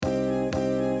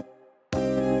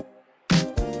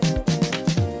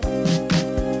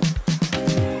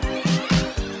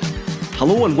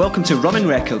Hello and welcome to Rummin'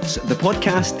 Records, the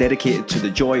podcast dedicated to the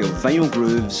joy of vinyl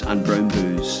grooves and brown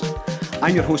booze.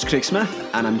 I'm your host Craig Smith,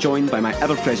 and I'm joined by my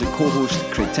ever-present co-host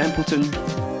Craig Templeton.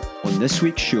 On this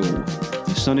week's show,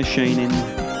 the sun is shining,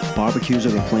 barbecues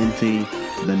are aplenty,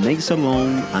 the nights are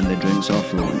long and the drinks are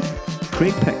flowing.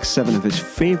 Craig picks 7 of his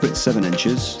favourite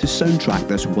 7-inches to soundtrack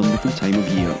this wonderful time of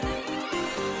year.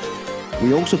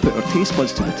 We also put our taste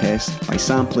buds to the test by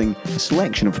sampling a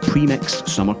selection of pre-mixed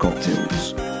summer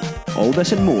cocktails. All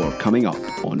this and more coming up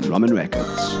on Rummin' Records.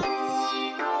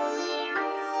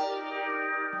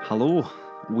 Hello,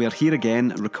 we're here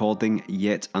again recording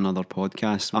yet another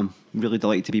podcast. I'm really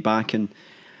delighted to be back and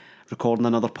recording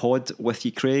another pod with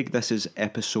you, Craig. This is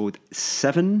episode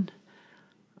 7,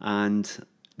 and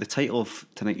the title of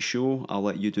tonight's show, I'll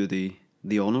let you do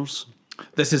the honours.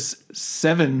 This is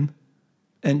 7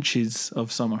 inches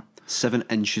of summer. 7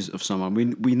 inches of summer.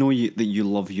 We know that you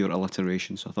love your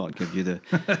alliteration, so I thought I'd give you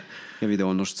the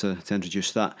honours to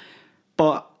introduce that.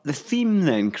 But the theme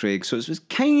then, Craig, so it's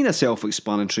kind of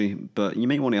self-explanatory, but you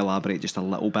might want to elaborate just a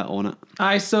little bit on it.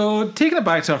 So taking it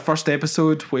back to our first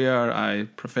episode where I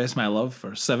profess my love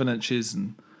for 7 inches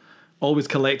and always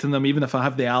collecting them, even if I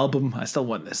have the album, I still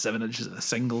want the 7 inches of the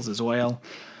singles as well.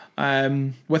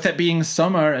 With it being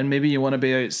summer and maybe you want to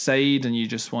be outside and you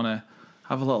just want to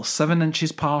have a little 7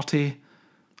 inches party,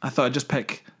 I thought I'd just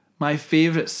pick my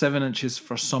favourite 7 inches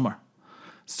for summer.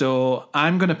 So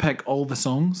I'm going to pick all the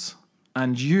songs,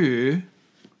 and you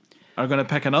are going to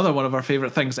pick another one of our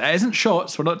favourite things. It isn't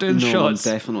shots. We're not doing shots. No, I'm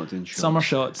definitely not doing shots. Summer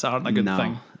shots aren't a good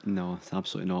thing. No, it's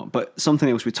absolutely not. But something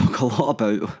else we talk a lot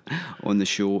about on the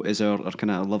show is our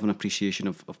kind of love and appreciation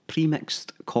of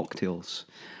pre-mixed cocktails,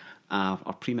 our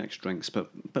pre-mixed drinks, but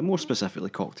more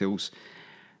specifically cocktails.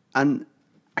 And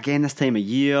again, this time of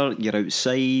year, you're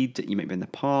outside, you might be in the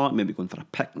park, maybe going for a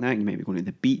picnic, you might be going to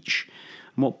the beach.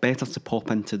 And what better to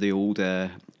pop into the old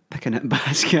picnic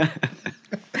basket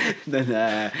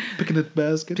than Picnic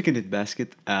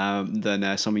basket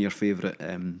than some of your favourite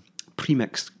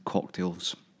pre-mixed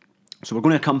cocktails. So we're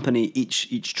going to accompany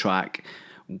each track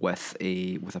with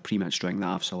a pre-mixed drink that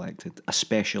I've selected,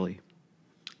 especially.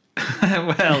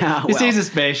 Well, he says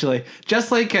especially.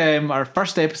 Just like our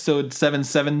first episode, 7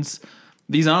 sevens,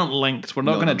 these aren't linked. We're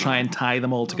not going to try and tie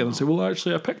them all together and say, well,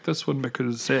 actually, I picked this one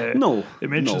because it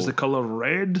mentions the colour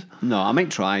red. No, I might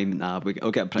try. I'll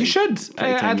get pretty. You should.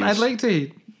 I'd like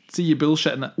to see you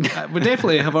bullshitting it. We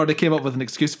definitely have already came up with an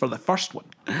excuse for the first one.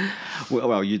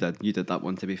 Well, you did. You did that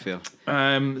one, to be fair.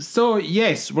 So,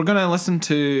 yes, we're going to listen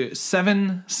to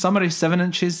 7 summary 7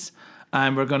 inches,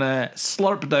 and we're going to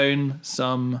slurp down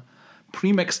some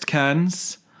pre-mixed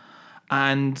cans,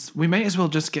 and we might as well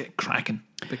just get cracking.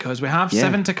 Because we have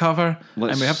 7 to cover,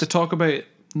 and we have to talk about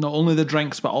not only the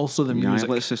drinks but also the music.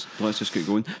 Let's just get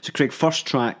going. So, Craig, first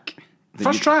track.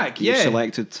 You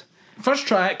selected. First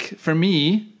track for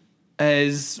me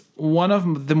is one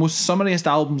of the most summariest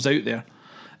albums out there.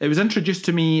 It was introduced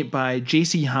to me by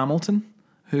JC Hamilton,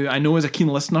 who I know is a keen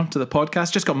listener to the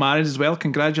podcast. Just got married as well.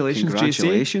 Congratulations.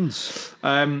 JC.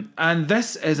 And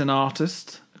this is an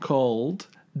artist called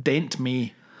Dent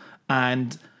May,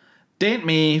 and Dent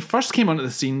May first came onto the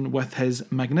scene with his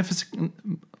magnificent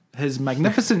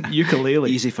ukulele.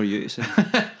 Easy for you to say.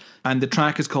 And the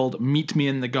track is called Meet Me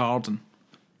in the Garden.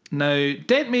 Now,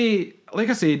 Dent May, like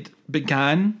I said,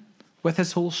 began with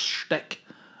his whole shtick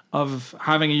of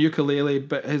having a ukulele,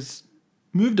 but has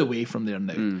moved away from there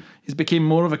now. He's become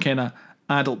more of a kind of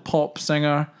adult pop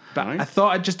singer. But I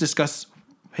thought I'd just discuss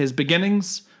his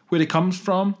beginnings, where he comes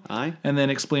from, and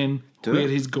then explain where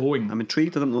he's going. I'm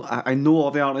intrigued. I know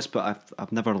of the artist, but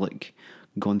I've never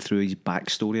gone through his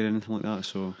backstory or anything like that.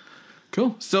 So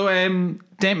cool. So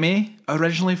Dent May,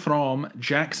 originally from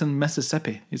Jackson,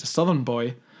 Mississippi. He's a southern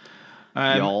boy.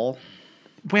 Y'all.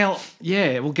 Well,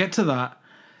 yeah, we'll get to that.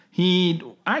 He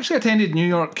actually attended New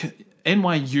York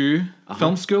NYU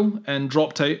film school and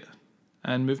dropped out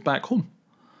and moved back home.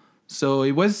 So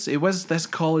he was this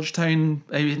college town.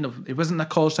 He wasn't a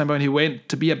college town boy. He went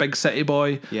to be a big city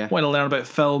boy. Yeah. Wanted to learn about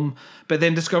film, but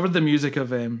then discovered the music of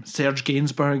Serge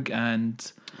Gainsbourg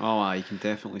and you can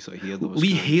definitely sort of hear those.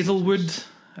 Lee Hazelwood.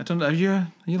 I don't know. Are you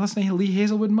listening to Lee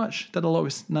Hazelwood much? Did a lot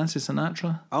with Nancy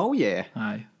Sinatra. Oh yeah.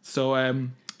 Aye. So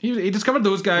he discovered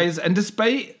those guys, and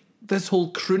despite this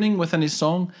whole crooning within his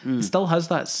song, he still has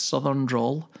that southern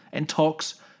drawl and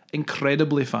talks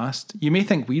incredibly fast. You may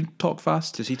think we talk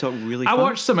fast. Does he talk really fast? I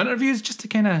watched some interviews just to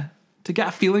get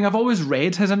a feeling. I've always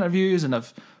read his interviews and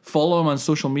I've followed him on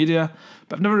social media,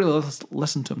 but I've never really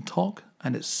listened to him talk,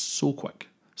 and it's so quick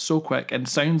and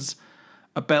sounds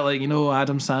a bit like,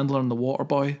 Adam Sandler and The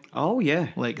Waterboy. Oh yeah.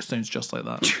 Like, it sounds just like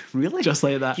that. Really? Just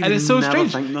like that. You and it's so never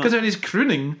strange because when he's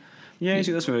crooning, Yeah,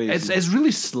 see, that's where he is. It's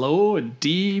really slow and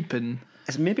deep, and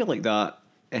It's maybe like that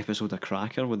episode of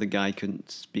Cracker where the guy couldn't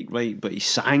speak right, but he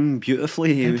sang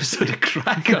beautifully. He was episode of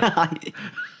Cracker.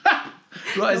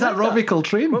 Right, is that Robbie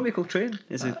Coltrane? Robbie Coltrane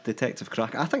is a Detective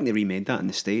Cracker. I think they remade that in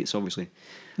the States, obviously.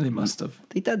 They must have.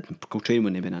 They did. Coltrane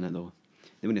wouldn't have been in it though.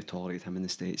 They wouldn't have tolerated him in the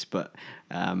States. But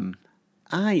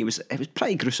it was a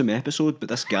pretty gruesome episode, but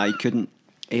this guy couldn't.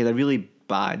 He had a really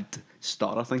bad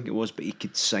stutter, I think it was, but he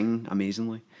could sing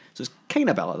amazingly. So it's kind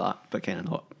of a bit like that, but kind of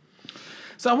not.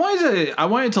 So I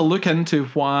wanted to look into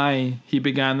why he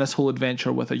began this whole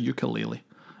adventure with a ukulele.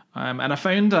 And I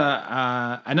found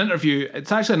an interview.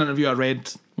 It's actually an interview I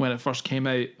read when it first came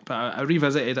out, but I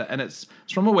revisited it, and it's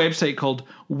from a website called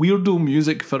Weirdo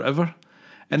Music Forever.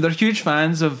 And they're huge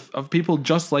fans of people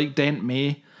just like Dent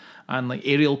May and like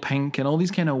Ariel Pink and all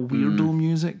these kind of weirdo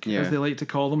music, as they like to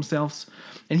call themselves.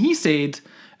 And he said,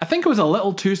 I think I was a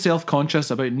little too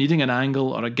self-conscious about needing an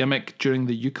angle or a gimmick during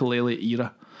the ukulele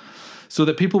era, so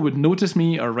that people would notice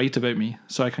me or write about me.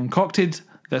 So I concocted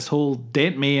this whole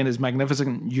Dent May and his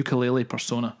magnificent ukulele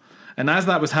persona. And as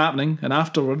that was happening, and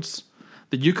afterwards,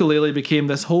 the ukulele became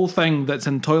this whole thing that's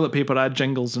in toilet paper ad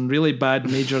jingles and really bad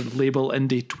major label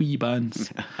indie twee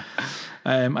bands.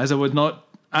 As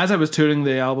I was touring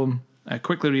the album, I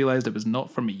quickly realised it was not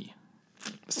for me.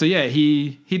 So yeah,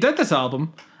 he did this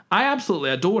album. I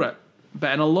absolutely adore it.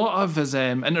 But in a lot of his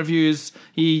interviews,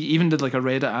 he even did like a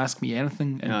Reddit Ask Me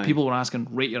Anything, and people were asking,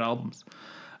 rate your albums.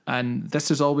 And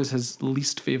this is always his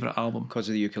least favourite album. Because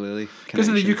of the ukulele. Because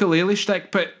of the ukulele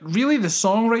shtick. But really the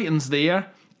songwriting's there.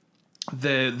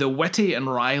 The witty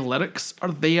and wry lyrics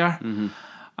are there.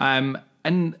 Mm-hmm.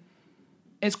 And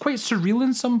it's quite surreal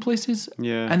in some places.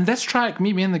 Yeah. And this track,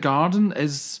 Meet Me in the Garden,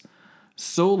 is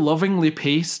so lovingly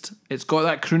paced. It's got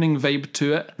that crooning vibe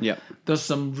to it. Yeah. There's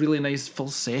some really nice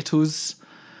falsettos.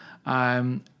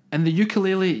 And the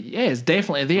ukulele, is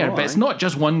definitely there. But it's not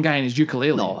just one guy and his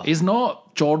ukulele. No. He's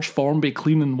not George Formby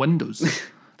cleaning windows.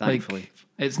 Thankfully. Like,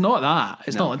 it's not that.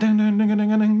 It's not like ding, ding, ding, ding,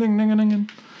 ding, ding, ding, ding, ding.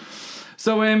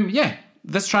 So,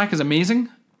 this track is amazing.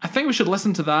 I think we should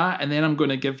listen to that, and then I'm going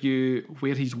to give you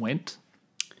where he's went,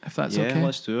 if that's okay. Yeah,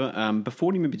 let's do it.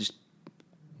 Before you maybe just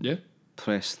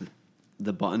press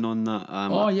the button on that,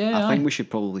 I think we should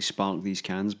probably spark these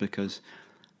cans because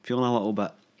I'm feeling a little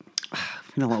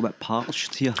bit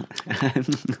parched here.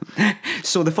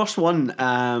 So the first one,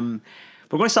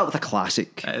 we're going to start with a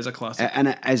classic. It is a classic. And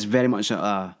it is very much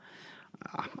I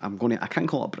can't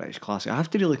call it a British classic. I have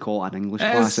to really call it an English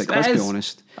classic. Let's be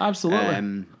honest.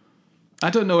 Absolutely. I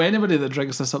don't know anybody that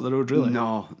drinks this up the road, really.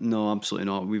 No, absolutely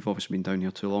not. We've obviously been down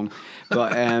here too long.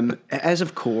 But it is,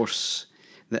 of course,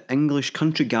 the English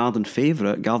country garden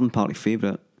party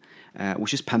favourite,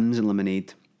 which is Pimm's and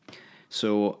Lemonade.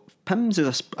 So Pimm's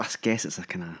is, I guess it's a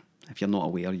kind of, if you're not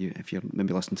aware, if you're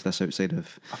maybe listening to this outside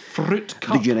of a fruit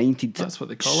cup. The United That's what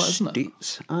they call it, isn't it?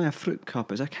 States. A fruit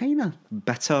cup is a kind of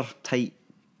bitter type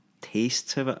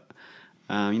taste to it.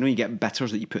 You get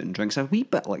bitters that you put in drinks, a wee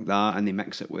bit like that, and they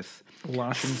mix it with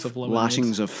lashings of lemonade.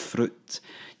 Lashings of fruit.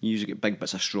 You usually get big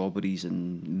bits of strawberries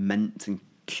and mint and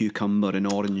cucumber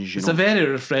and orange. It's a very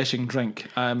refreshing drink.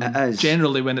 It is.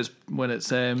 Generally when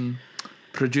it's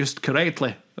produced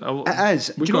correctly. It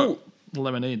is. We've got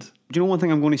lemonade. Do you know one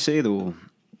thing I'm going to say though?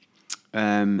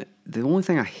 The only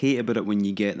thing I hate about it when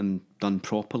you get them done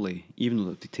properly, even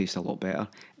though they taste a lot better,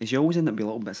 is you always end up with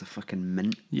little bits of fucking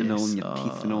mint in your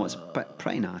teeth and all. It's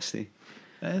pretty nasty.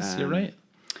 It is, you're right.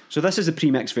 So this is the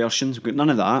pre-mixed versions. We've got none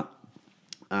of that.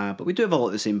 But we do have a lot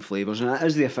of the same flavours, and it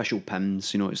is the official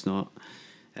Pimm's. It's not.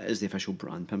 It is the official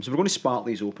brand Pimm's. So we're going to spark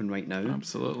these open right now.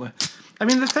 Absolutely. I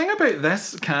mean, the thing about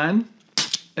this can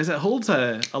is it holds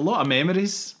a lot of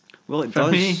memories. Well, it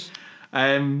for does. Me.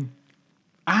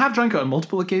 I have drank it on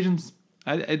multiple occasions.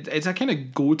 It's a kind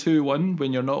of go-to one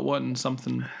when you're not wanting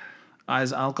something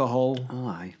as alcohol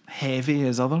heavy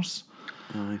as others.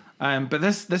 But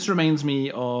this reminds me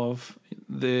of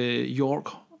the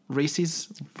York races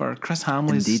for Chris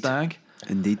Hamley's stag.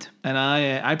 Indeed. And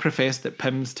I professed that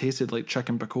Pimm's tasted like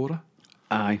chicken pakora.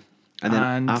 Aye. And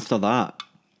then after that,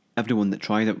 everyone that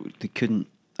tried it, they couldn't.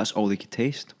 That's all they could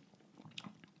taste.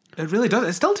 It really does.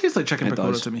 It still tastes like chicken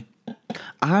pakora to me.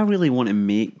 I really want to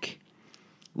make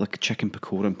like a chicken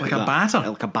pakora and put like a batter.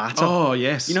 Like a batter. Oh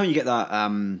yes. You get that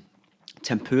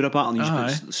tempura batter and you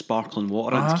just put sparkling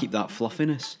water in to keep that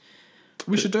fluffiness.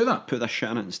 We should do that. Put this shit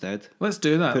in it instead. Let's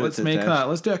do that. Let's make that.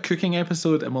 Let's do a cooking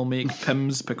episode and we'll make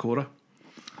Pimm's pakora.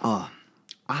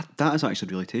 That is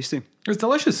actually really tasty. It's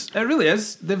delicious. It really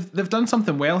is. They've done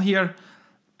something well here.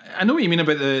 I know what you mean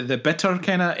about the bitter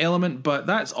kind of element, but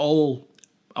that's all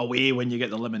away when you get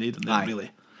the lemonade in there,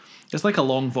 really. It's like a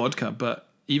long vodka, but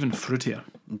even fruitier.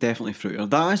 Definitely fruitier.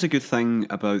 That is a good thing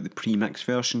about the pre-mix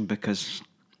version, because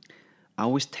I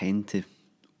always tend to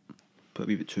put a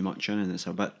wee bit too much in and it's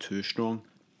a bit too strong.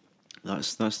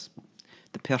 That's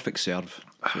the perfect serve,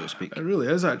 so to speak. It really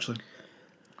is, actually.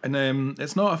 And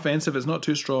it's not offensive, it's not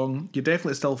too strong. You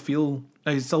definitely still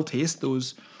you still taste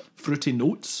those fruity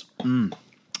notes.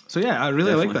 So yeah, I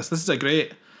really like this. This is a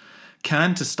great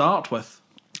can to start with.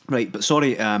 Right, but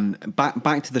sorry,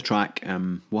 back to the track.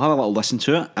 We'll have a little listen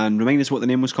to it and remind us what the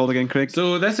name was called again, Craig.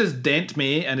 So this is Dent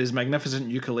May and his magnificent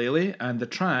ukulele, and the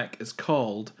track is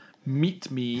called Meet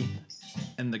Me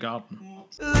in the Garden.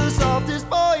 The softest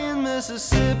boy in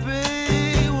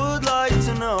Mississippi would like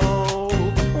to know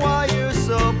why you're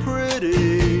so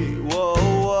pretty. Whoa,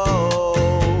 whoa.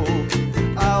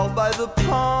 Out by the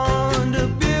pond, a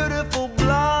beautiful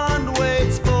blonde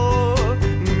waits for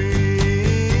me.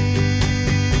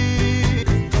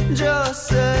 Just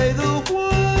say the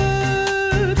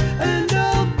word and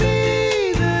I'll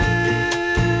be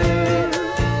there.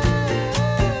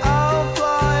 I'll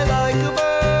fly like a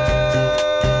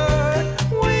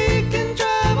bird. We can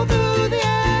travel through the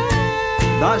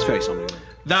air. That's very summary.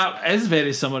 That is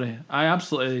very summary. I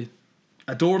absolutely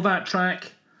adore that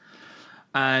track.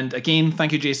 And again,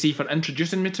 thank you, JC, for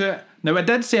introducing me to it. Now, I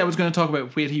did say I was going to talk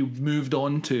about where he moved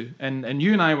on to. And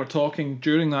you and I were talking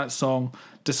during that song,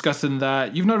 discussing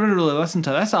that you've never really listened to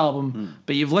this album,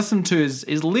 but you've listened to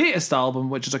his latest album,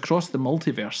 which is Across the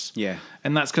Multiverse. Yeah.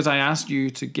 And that's because I asked you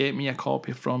to get me a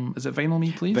copy from, is it Vinyl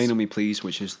Me Please? Vinyl Me Please,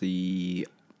 which is the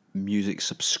music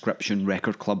subscription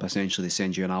record club. Essentially, they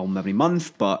send you an album every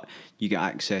month, but you get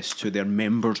access to their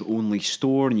members only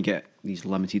store and you get these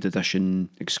limited edition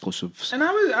exclusives. And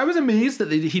I was amazed that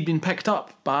he'd been picked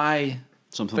up by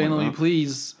Something Vinyl like Me that.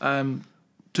 Please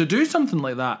to do something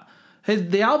like that.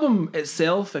 The album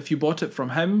itself, if you bought it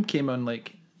from him, came on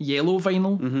like yellow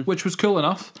vinyl, which was cool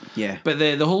enough. Yeah. But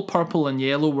the whole purple and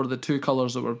yellow were the two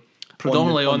colours that were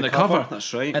predominantly on the cover.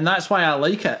 That's right. And that's why I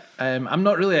like it. I'm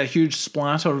not really a huge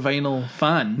splatter vinyl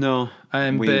fan. No,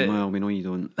 but we know you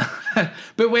don't.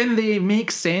 but when they make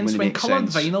sense, When they when make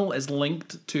coloured sense. vinyl is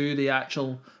linked to the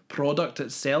actual product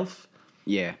itself,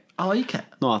 Yeah. I like it.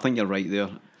 No, I think you're right there.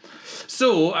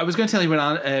 So I was going to tell you where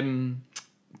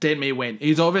Dent May went.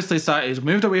 He's obviously he's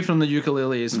moved away from the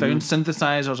ukulele. He's found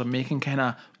synthesizers and making kind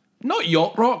of not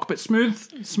yacht rock, but smooth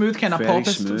kind of Very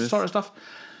popist smooth. sort of stuff.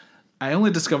 I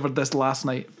only discovered this last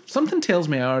night. Something tells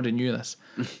me I already knew this,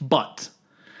 but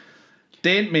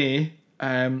Dent May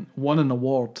won an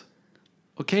award.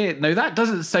 Okay, now that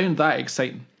doesn't sound that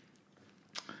exciting,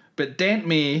 but Dent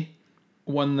May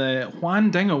won the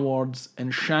Huan Ding Awards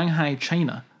in Shanghai,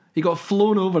 China. He got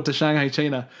flown over to Shanghai,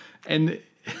 China, and him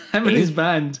and his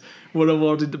band were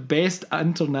awarded the Best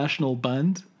International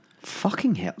Band.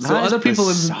 Fucking hell. So other people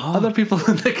in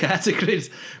the categories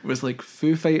was like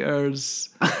Foo Fighters,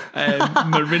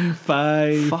 Maroon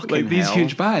 5, Fucking like these hell.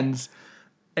 huge bands.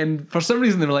 And for some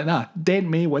reason they were like, nah, Dent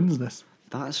May wins this.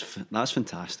 That's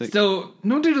fantastic. So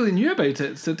nobody really knew about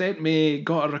it. So Dent May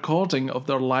got a recording of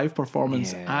their live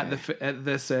performance Yeah. at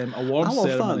this I awards love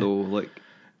ceremony. that though. Like,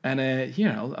 And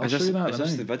here, I'll show you that. is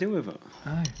this now. the video of it?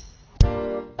 Aye.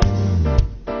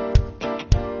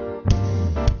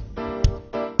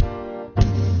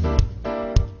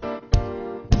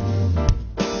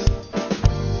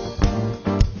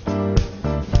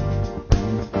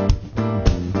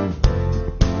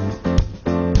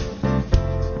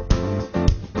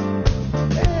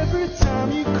 Every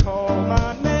time you call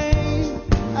my name,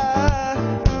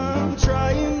 I'm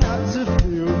trying not to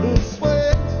feel this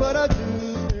way, but I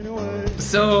do anyway.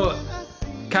 So,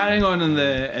 carrying on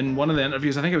in one of the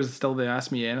interviews, I think it was still the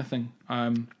Ask Me Anything.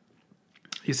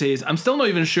 He says, "I'm still not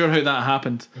even sure how that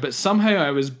happened, but somehow I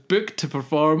was booked to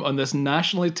perform on this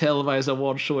nationally televised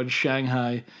award show in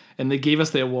Shanghai, and they gave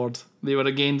us the award. They were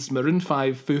against Maroon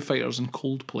 5, Foo Fighters, and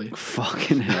Coldplay.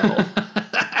 Fucking hell.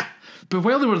 But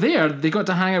while they were there, they got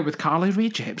to hang out with Carly Rae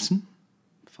Jepsen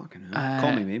Fucking hell.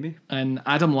 Call me maybe. and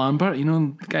Adam Lambert. You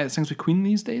know, the guy that sings with Queen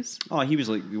these days. Oh, he was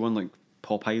like, he won like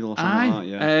Pop Idol or something like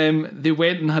that, yeah. They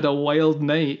went and had a wild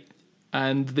night,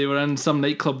 and they were in some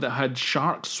nightclub that had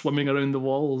sharks swimming around the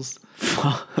walls.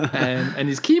 And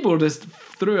his keyboardist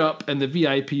threw up in the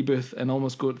VIP booth and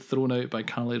almost got thrown out by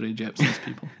Carly Rae Jepsen's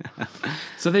people.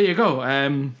 So there you go.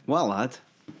 Well, lad.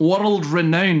 World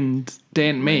renowned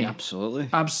Dent May. Absolutely.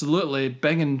 Absolutely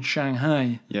big in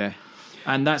Shanghai. Yeah.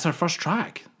 And that's our first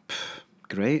track.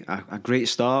 Great. A great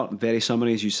start. Very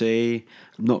summary, as you say.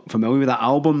 I'm not familiar with that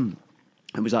album.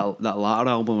 It was that latter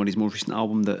album, or his most recent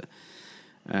album, that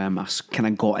I kind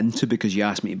of got into because you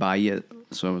asked me to buy it.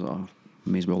 So I was like, oh,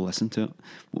 may as well listen to it.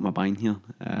 What am I buying here?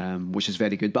 Which is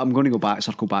very good. But I'm going to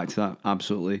circle back to that,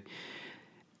 absolutely.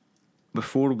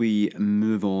 Before we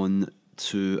move on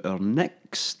to our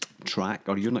next track,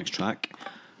 or your next track,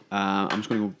 I'm just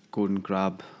going to go and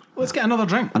grab... Let's get another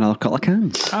drink. Another couple of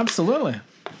cans. Absolutely.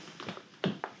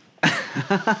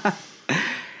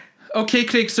 Okay,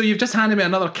 Craig, so you've just handed me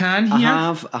another can here.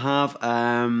 I have.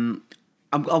 I'm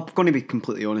going to be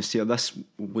completely honest here. This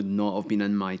would not have been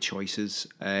in my choices.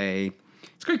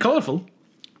 It's quite colourful.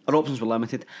 Our options were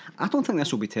limited. I don't think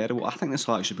this will be terrible. I think this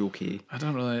will actually be okay. I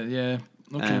don't really, yeah.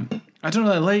 Okay. I don't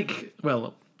really like,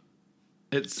 well,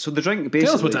 it's... So the drink, basically...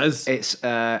 Tell us what it is.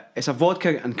 It's a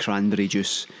vodka and cranberry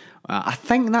juice. I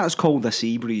think that's called a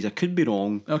sea breeze. I could be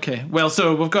wrong. Okay, well,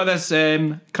 so we've got this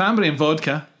cranberry and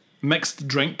vodka mixed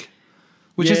drink,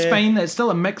 which is fine. It's still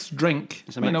a mixed drink.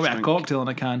 It's might not be a cocktail in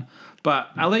a can,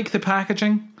 but I like the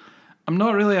packaging. I'm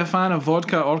not really a fan of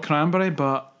vodka or cranberry,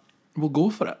 but we'll go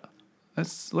for it.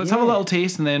 Let's have a little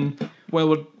taste, and then while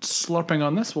we're slurping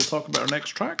on this, we'll talk about our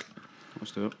next track.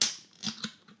 Let's do it.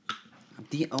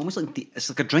 Almost like it's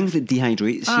like a drink that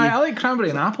dehydrates you. I like cranberry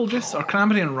and apple juice, or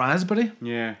cranberry and raspberry.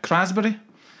 Yeah, raspberry.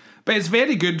 But it's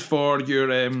very good for your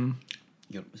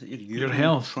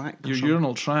health, your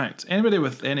urinal tract. Anybody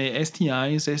with any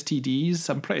STIs, STDs,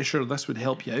 I'm pretty sure this would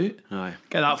help you out. Aye.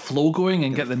 Get that flow going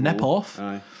and get the nip off.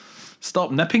 Aye.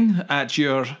 Stop nipping at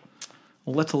your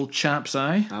little chap's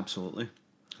eye. Absolutely.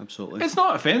 It's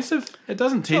not offensive. It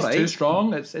doesn't taste too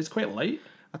strong. It's quite light.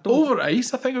 Over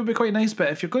ice, I think it would be quite nice. But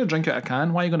if you're going to drink out of a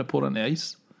can, why are you going to pour it in the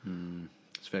ice?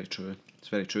 It's very true.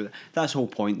 That's the whole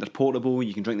point. They're portable.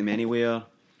 You can drink them anywhere.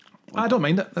 I don't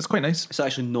mind it. That's quite nice. It's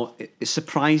actually not... It's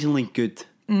surprisingly good.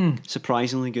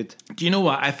 Surprisingly good. Do you know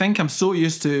what? I think I'm so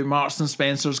used to Marks and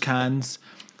Spencer's cans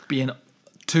being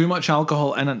too much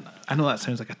alcohol in it. I know that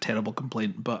sounds like a terrible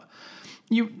complaint, but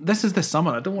this is the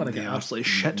summer. I don't want to get absolutely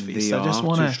shit-faced. I just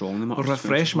want to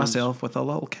refresh myself with a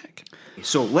little kick.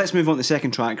 So let's move on to the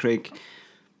second track, Craig.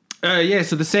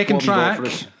 So the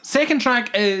second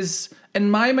track is, in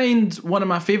my mind, one of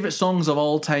my favourite songs of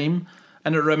all time,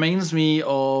 and it reminds me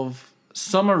of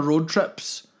summer road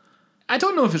trips. I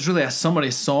don't know if it's really a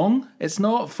summery song. It's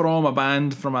not from a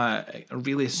band from a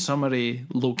really summery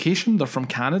location. They're from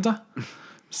Canada.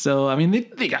 So, I mean,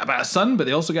 they get a bit of sun, but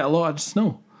they also get a lot of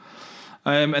snow.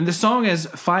 And the song is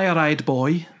Fire-Eyed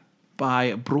Boy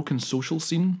by Broken Social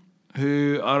Scene,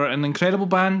 who are an incredible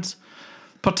band,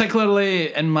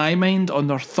 particularly, in my mind, on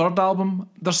their third album.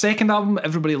 Their second album,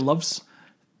 everybody loves.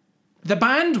 The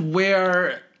band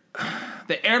where...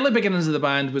 The early beginnings of the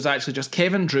band was actually just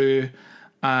Kevin Drew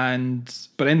and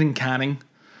Brendan Canning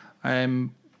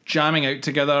jamming out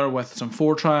together with some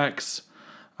 4-tracks.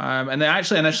 And they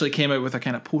actually initially came out with a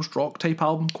kind of post-rock type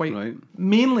album,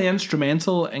 mainly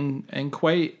instrumental and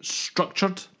quite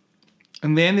structured.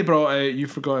 And then they brought out You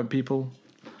Forgotten People,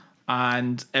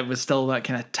 and it was still that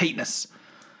kind of tightness.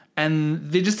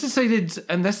 And they just decided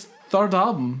in this third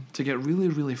album to get really,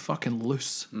 really fucking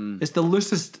loose. It's the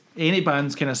loosest any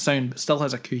band's kind of sound, but still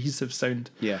has a cohesive sound.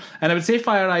 Yeah. And I would say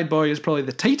Fire-Eyed Boy is probably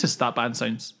the tightest that band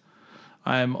sounds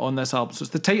on this album. So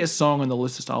it's the tightest song on the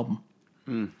loosest album.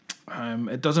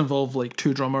 It does involve like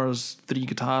 2 drummers, 3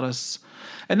 guitarists.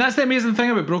 And that's the amazing thing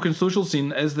about Broken Social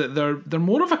Scene, is that they're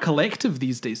more of a collective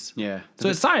these days. Yeah. So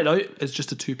it started out as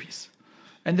just a 2-piece.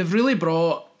 And they've really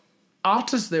brought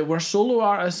artists that were solo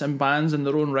artists and bands in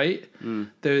their own right.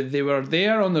 They were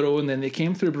there on their own, then they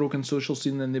came through Broken Social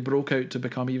Scene, and they broke out to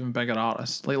become even bigger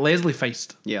artists. Like Leslie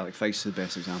Feist. Yeah, like Feist is the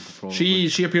best example, probably.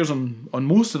 She appears on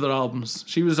most of their albums.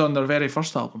 She was on their very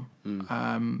first album.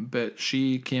 But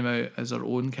she came out as her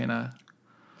own kind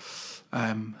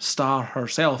of star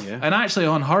herself. Yeah. And actually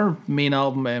on her main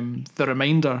album, The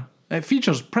Reminder, it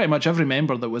features pretty much every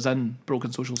member that was in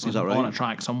Broken Social Scene on a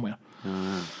track somewhere.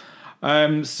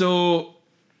 So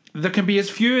there can be as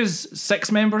few as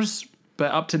 6 members,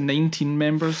 but up to 19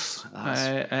 members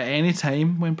at any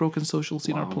time when Broken Social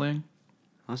Scene are playing.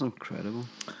 That's incredible.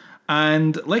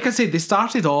 And like I said, they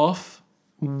started off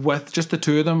with just the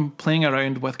 2 of them playing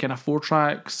around with kind of 4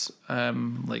 tracks,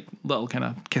 like little kind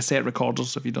of cassette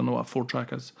recorders, if you don't know what a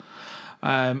 4-track is,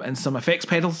 and some effects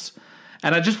pedals.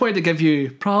 And I just wanted to give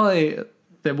you probably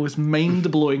the most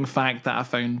mind-blowing fact that I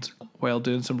found while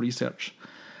doing some research.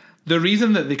 The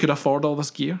reason that they could afford all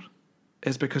this gear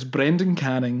is because Brendan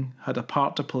Canning had a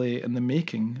part to play in the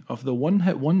making of the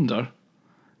one-hit wonder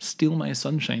Steal My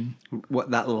Sunshine.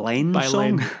 What, that Len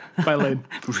song? By Len.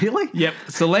 Really? Yep.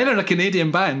 So Len are a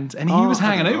Canadian band, and he was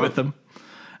hanging out with them.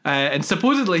 And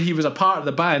supposedly he was a part of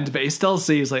the band, but he still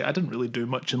says, like, I didn't really do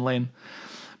much in Len.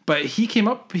 But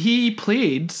he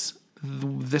played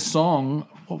the song,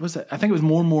 what was it? I think it was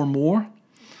More, More, More.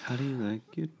 How do you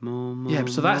like it, mama? Yeah,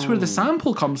 so that's where the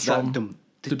sample comes from.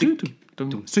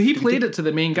 So he played it to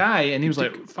the main guy, and he was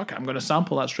like, fuck it, I'm going to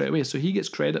sample that straight away. So he gets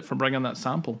credit for bringing that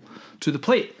sample to the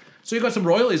plate. So he got some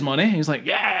royalties money. He's like,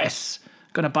 yes,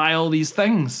 going to buy all these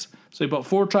things. So he bought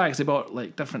 4 tracks. He bought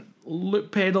like different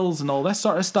loop pedals and all this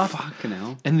sort of stuff. Fucking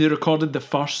hell. And they recorded the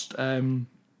first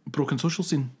Broken Social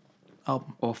Scene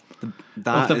album. Off the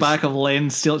Back of Len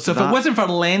Steal. So if it wasn't for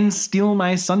Len Steal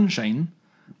My Sunshine,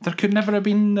 there could never have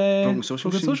been Broken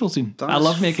Social Scene. I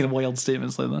love making wild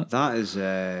statements like that. That is,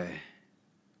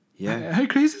 yeah. How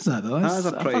crazy is that, though? That is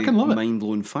a pretty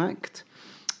mind-blowing fact.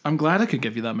 I'm glad I could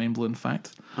give you that mind-blowing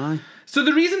fact. Aye. So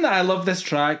the reason that I love this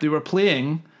track, they were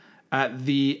playing at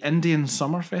the Indian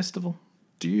Summer Festival.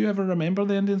 Do you ever remember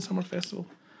the Indian Summer Festival?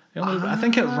 I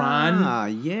think it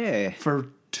ran for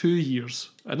 2 years.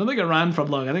 I don't think it ran for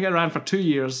long. I think it ran for 2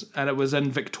 years, and it was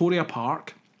in Victoria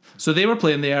Park. So they were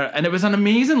playing there, and it was an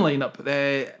amazing lineup.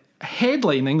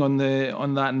 Headlining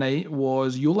on that night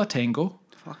was Yola Tango.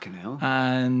 Fucking hell.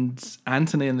 And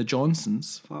Anthony and the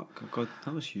Johnsons. Fuck, God,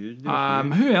 that was huge.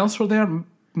 Who else were there?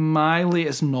 My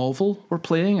Latest Novel were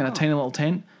playing in a tiny little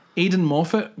tent. Aidan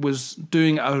Moffat was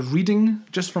doing a reading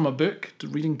just from a book,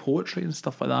 reading poetry and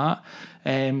stuff like that.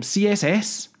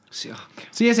 CSS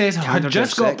had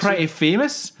just got pretty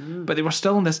famous, but they were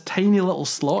still in this tiny little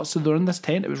slot, so they're in this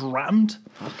tent. It was rammed.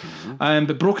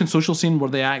 But Broken Social Scene were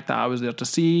the act that I was there to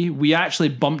see. We actually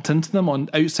bumped into them on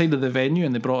outside of the venue,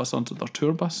 and they brought us onto their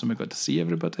tour bus, and we got to see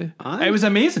everybody. It was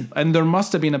amazing, and there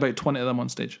must have been about 20 of them on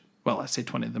stage. Well, I say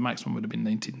 20, the maximum would have been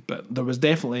 19, but there was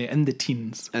definitely in the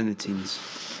teens.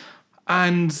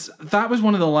 And that was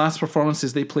one of the last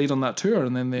performances they played on that tour,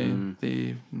 and then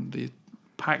they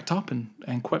packed up and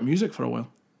quit music for a while.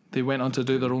 They went on to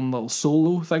do their own little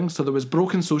solo thing. So there was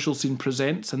Broken Social Scene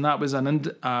Presents, and that was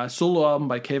a solo album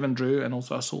by Kevin Drew and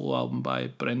also a solo album by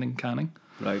Brendan Canning.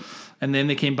 Right. And then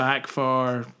they came back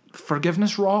for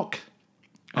Forgiveness Rock.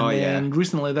 And then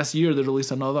recently this year they released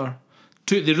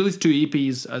they released 2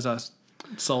 EPs as a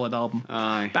solid album.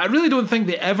 Aye. But I really don't think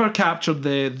they ever captured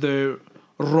the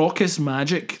raucous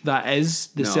magic that is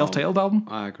the self-titled album.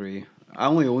 I agree. I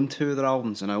only own 2 of their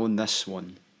albums, and I own this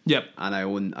one. Yep. And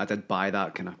I did buy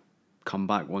that kind of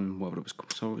comeback one, whatever it was.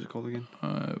 So what was it called again?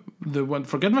 The one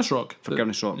Forgiveness Rock.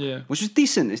 Forgiveness Rock. Yeah. Which is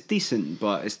decent. It's decent,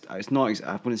 but it's not.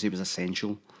 I wouldn't say it was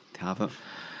essential to have it.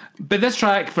 But this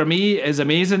track for me is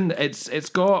amazing. It's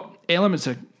got elements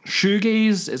of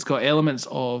shoegaze. It's got elements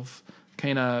of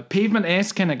kind of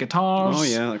Pavement-esque kind of guitars. Oh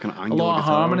yeah, that kind of angular. A lot of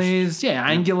guitars. harmonies. Yeah,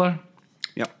 angular.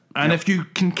 Yep. And if you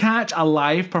can catch a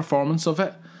live performance of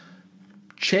it,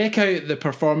 check out the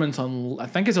performance on, I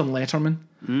think it's on Letterman.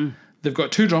 They've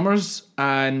got 2 drummers,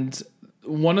 and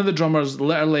one of the drummers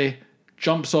literally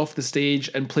jumps off the stage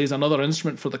and plays another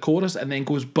instrument for the chorus and then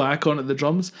goes back onto the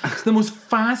drums. It's the most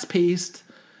fast-paced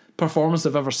performance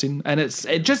I've ever seen, and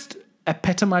it just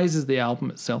epitomizes the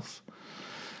album itself.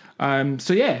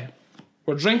 So yeah,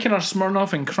 we're drinking our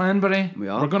Smirnoff and cranberry. We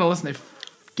are. We're going to listen to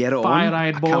Get It Fire On.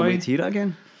 Eyed Boy. I can't wait to hear it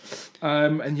again.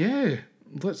 And yeah,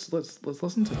 let's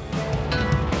listen to it.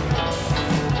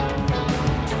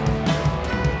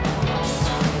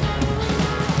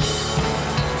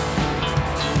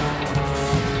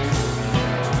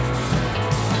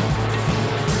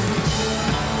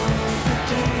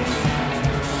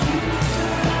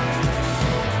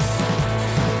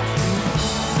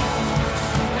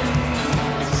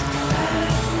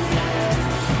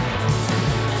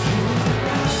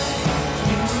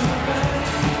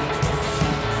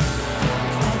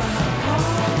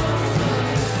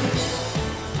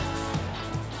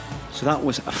 So that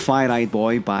was A Fire-Eyed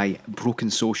Boy by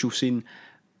Broken Social Scene.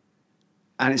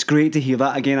 And it's great to hear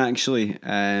that again, actually.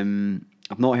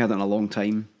 I've not heard it in a long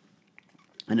time.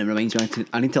 And it reminds me,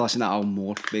 I need to listen to that album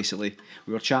more, basically.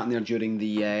 We were chatting there during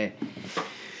the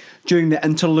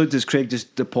interlude as Craig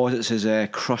just deposits his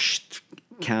crushed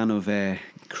can of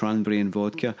cranberry and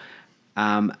vodka.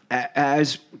 It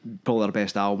is probably their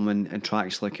best album, and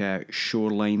tracks like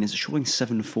Shoreline. Is it Shoreline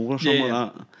 7-4 or something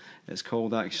like that? It's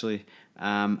called, actually.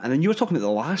 And then you were talking about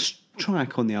the last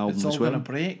track on the album as well. It's All Gonna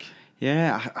Break.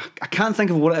 Yeah, I can't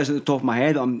think of what it is at the top of my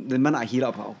head. The minute I hear it,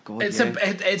 I'm like, oh god, it's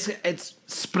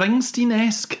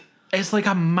Springsteen-esque. It's like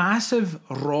a massive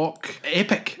rock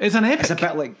epic. It's an epic. It's a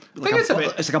bit like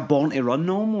it's like a Born to Run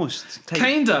almost.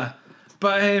 Kinda,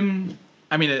 but I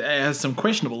mean, it has some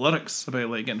questionable lyrics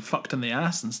about like getting fucked in the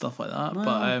ass and stuff like that. Wow.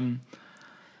 But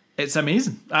it's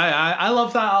amazing. I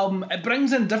love that album. It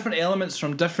brings in different elements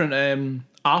from different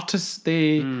artists.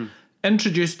 They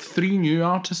introduced 3 new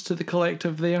artists to the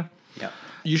collective there. Yeah.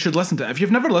 You should listen to it. If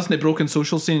you've never listened to Broken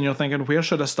Social Scene and you're thinking, where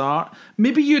should I start?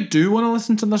 Maybe you do want to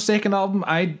listen to their second album.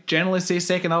 I generally say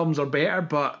second albums are better,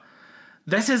 but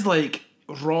this is like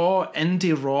raw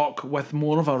indie rock with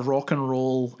more of a rock and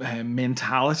roll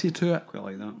mentality to it. Quite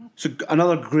like that. So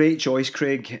another great choice,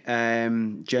 Craig.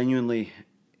 Genuinely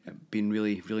been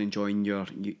really enjoying your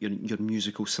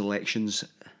musical selections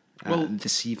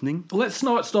this evening. Let's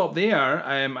not stop there.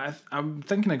 I'm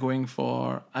thinking of going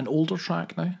for an older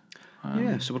track now.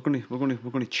 So we're going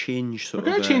to change. We're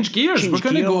going to change gears. We're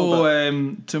going to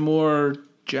go to more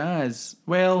jazz.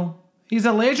 Well, he's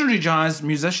a legendary jazz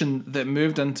musician that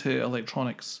moved into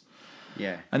electronics.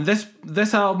 Yeah. And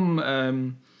this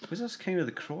album. Was this kind of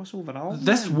the crossover album?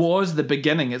 This was the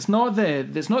beginning. It's not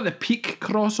the peak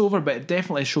crossover, but it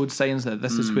definitely showed signs that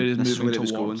this is where he's moving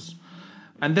towards.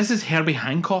 And this is Herbie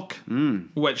Hancock,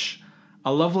 which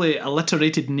a lovely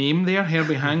alliterated name there,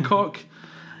 Herbie Hancock,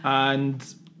 and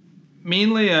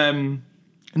mainly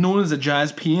known as a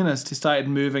jazz pianist, he started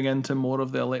moving into more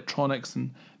of the electronics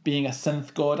and being a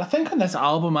synth god. I think on this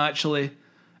album actually,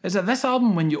 is it this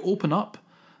album when you open up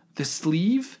the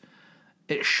sleeve,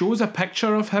 it shows a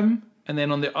picture of him, and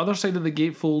then on the other side of the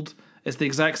gatefold, it's the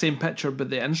exact same picture, but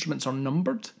the instruments are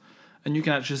numbered, and you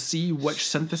can actually see which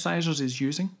synthesizers he's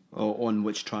using. Oh, on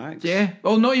which tracks? Yeah.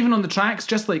 Well, not even on the tracks,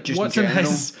 just what's in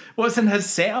his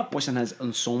setup. What's in his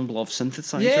ensemble of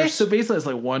synthesizers? Yeah, so basically it's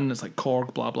like 1, it's like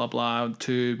Korg, blah, blah, blah,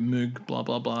 2, Moog, blah,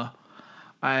 blah, blah.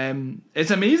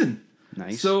 It's amazing.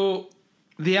 Nice. So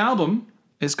the album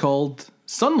is called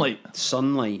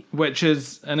Sunlight, which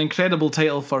is an incredible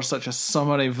title for such a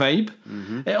summery vibe.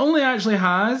 Mm-hmm. It only actually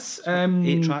has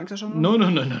 8 tracks or something?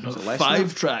 No.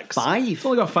 5 tracks. 5? It's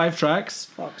only got 5 tracks.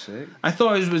 Fuck's sake. I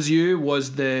Thought It Was You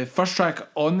was the first track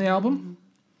on the album,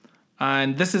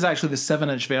 and this is actually the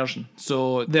 7-inch version.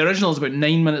 So the original is about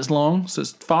 9 minutes long, so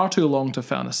it's far too long to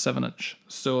fit on a 7-inch.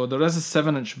 So there is a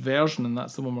 7-inch version, and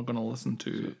that's the one we're going to listen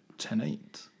to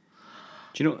tonight.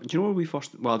 Do you know where we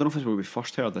first... Well, I don't know if it's where we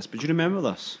first heard this, but do you remember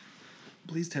this?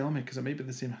 Please tell me, because it might be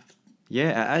the same.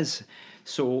 Yeah, it is.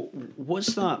 So,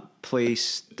 what's that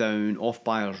place down off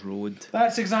Byers Road?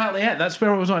 That's exactly it. That's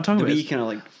where I was talking about. The wee kind of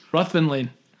like... Ruthven Lane.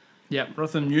 Yeah,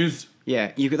 Ruthven News.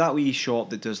 Yeah, you've got that wee shop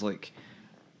that does like...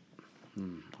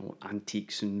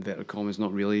 antiques in inverted commas,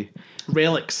 not really.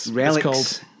 Relics. It's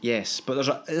called. Yes,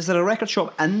 but is there a record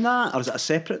shop in that, or is it a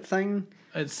separate thing?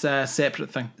 It's a separate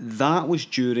thing. That was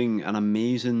during an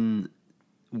amazing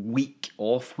week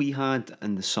off we had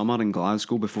in the summer in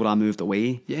Glasgow before I moved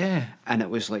away. Yeah. And it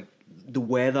was like the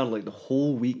weather, like the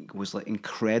whole week was like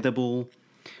incredible.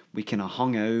 We kind of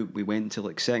hung out. We went to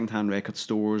like second-hand record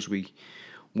stores. We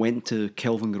went to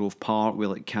Kelvin Grove Park with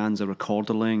like cans of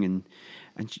Recorderling and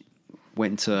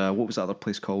went to, what was that other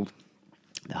place called?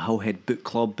 The Hullhead Book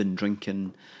Club, and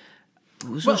drinking,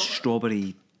 what was those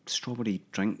strawberry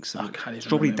drinks?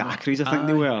 Strawberry daiquiris, I think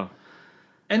they were.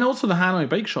 And also the Hanoi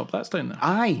Bike Shop, that's down there.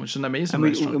 Aye. Which is an amazing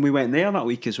restaurant. And we went there that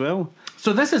week as well.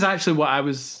 So this is actually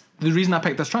the reason I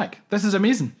picked this track. This is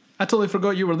amazing. I totally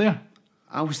forgot you were there.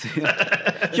 I was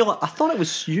there. You're like, I thought it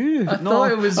was you. I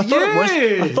thought it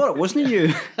wasn't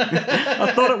you.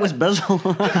 I thought it was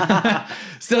Bizzle.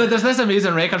 So there's this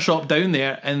amazing record shop down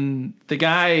there, and the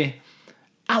guy,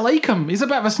 I like him. He's a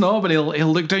bit of a snob, and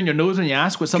he'll look down your nose when you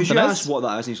ask what something is. Because you ask what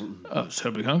that is, and he's like, oh, it's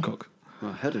Herbie Hancock.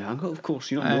 Oh, Herbie Hancock, of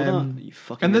course. You don't know that. You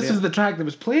fucking and this idiot. is the track that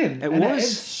was playing.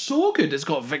 It's so good. It's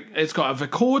got a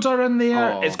vocoder in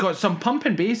there. Oh. It's got some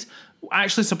pumping bass,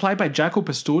 actually supplied by Jaco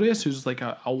Pastorius, who's like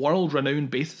a world-renowned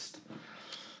bassist.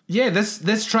 Yeah,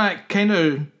 this track kind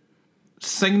of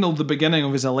signalled the beginning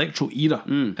of his electro era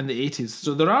in the 80s.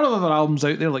 So there are other albums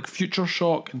out there like Future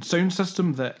Shock and Sound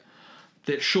System that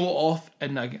show off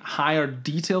in a higher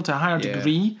detail to a higher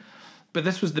degree, but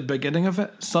this was the beginning of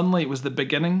it. Sunlight was the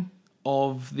beginning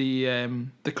of the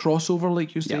crossover,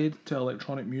 like you said, to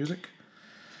electronic music.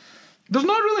 There's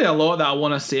not really a lot that I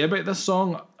want to say about this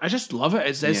song. I just love it.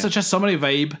 It's such a summery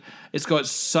vibe. It's got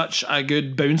such a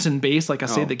good bouncing bass, like I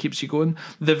said, that keeps you going.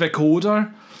 The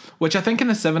vocoder, which I think in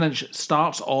the 7-inch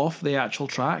starts off the actual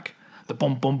track. The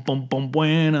bum bum bum bum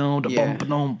bueno, the bum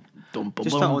bum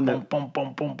just bum that bum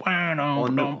bum bum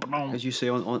bueno, as you say,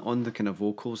 on the kind of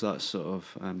vocals, that sort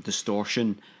of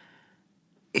distortion.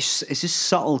 It's just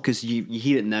subtle because you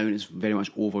hear it now and it's very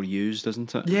much overused,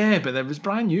 isn't it? Yeah, but it was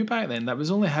brand new back then. That was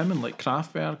only him and like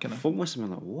Kraftwerk and folk must have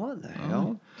been like, what the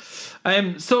hell?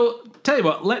 So tell you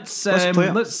what, let's have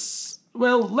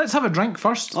a drink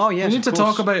first. Oh yes, we need to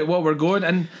talk about what we're going,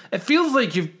 and it feels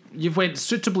like you've went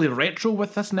suitably retro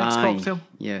with this next cocktail.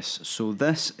 Yes, so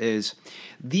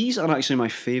these are actually my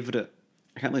favourite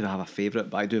can't believe I have a favourite,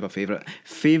 but I do have a favourite.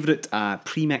 Favourite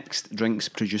pre-mixed drinks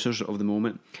producers of the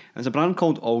moment. There's a brand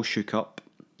called All Shook Up.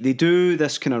 They do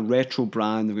this kind of retro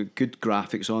brand. They've got good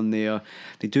graphics on there.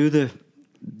 They do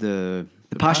the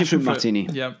passion fruit martini.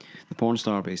 Yeah. The porn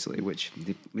star, basically, which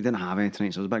we didn't have any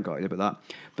tonight, so I was a bit gutted about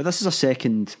that. But this is a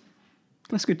second...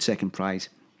 That's a good second prize.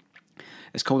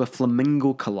 It's called a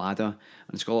Flamingo Colada,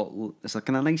 and it's like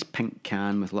a nice pink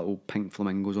can with little pink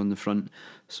flamingos on the front.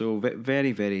 So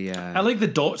very, very... I like the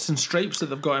dots and stripes that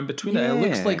they've got in between it. It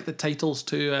looks Yeah. like the titles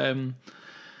to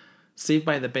Saved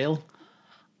by the Bell.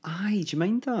 Aye, do you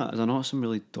mind that? There's not some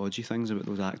really dodgy things about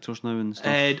those actors now and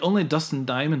stuff. Only Dustin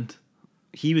Diamond.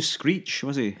 He was Screech,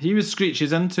 was he? He was Screech.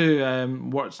 He's into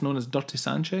what's known as Dirty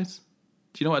Sanchez.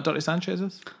 Do you know what Dirty Sanchez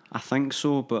is? I think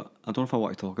so, but I don't know if I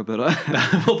want to talk about it.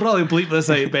 We'll probably bleep this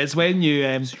out, but it's when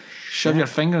you shove your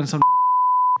finger in some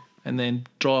and then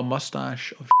draw a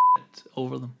mustache of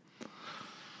over them.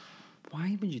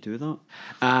 Why would you do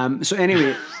that? So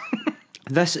anyway,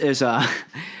 this is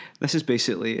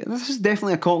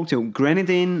definitely a cocktail.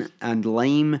 Grenadine and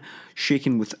lime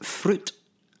shaken with fruit,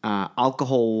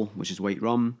 alcohol, which is white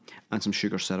rum, and some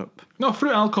sugar syrup. No,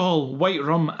 fruit, alcohol, white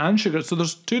rum, and sugar. So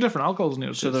there's 2 different alcohols in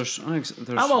here. So there's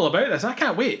I'm all about this. I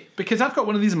can't wait because I've got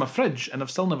one of these in my fridge and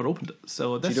I've still never opened it.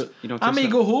 So this, you don't I may taste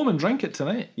it? go home and drink it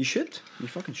tonight. You should. You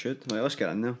fucking should. Right, let's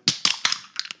get in there.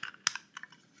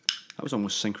 That was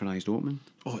almost synchronised opening.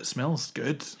 Oh, it smells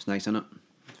good. It's nice, isn't it?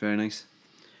 It's very nice.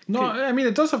 No, I mean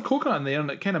it does have coconut in there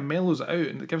and it kind of mellows it out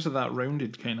and it gives it that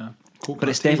rounded kind of coconut. But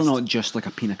it's taste. definitely not just like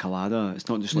a pina colada. It's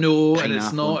not just like No, and pineapple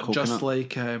it's not and just coconut. like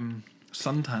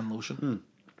suntan lotion.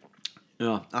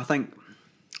 No, I think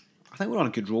we're on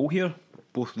a good roll here,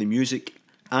 both with the music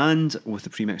and with the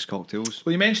premixed cocktails.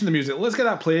 Well, you mentioned the music. Let's get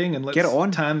that playing and let's Get it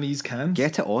on. tan these cans.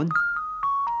 Get it on.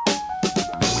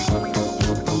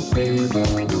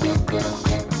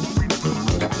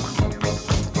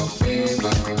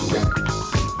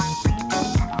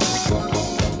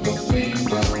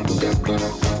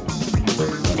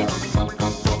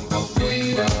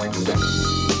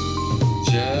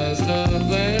 Just a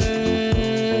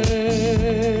glance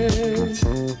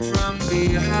from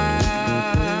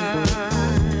behind,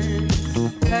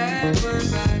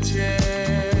 heaven by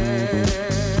chance,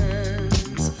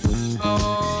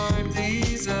 or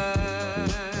design.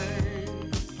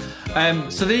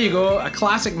 So there you go, a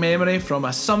classic memory from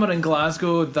a summer in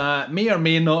Glasgow that may or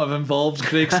may not have involved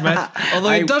Craig Smith,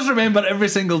 although he does remember every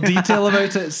single detail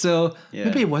about it, so Yeah.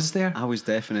 maybe he was there. I was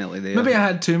definitely there. Maybe I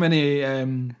had too many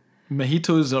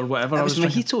mojitos or whatever. It I was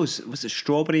drinking. mojitos. Was it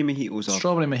strawberry mojitos or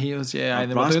Strawberry mojitos, yeah. Aye,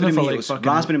 they were raspberry doing it for like mojitos? fucking...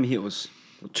 Raspberry mojitos.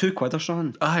 £2 or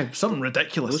something. Aye, something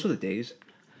ridiculous. Those were the days.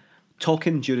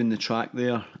 Talking during the track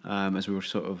there, as we were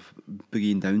sort of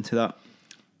boogieing down to that,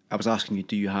 I was asking you,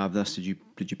 do you have this? Did you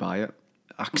buy it?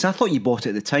 Because I thought you bought it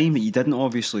at the time, but you didn't,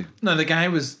 obviously. No, the guy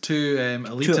was too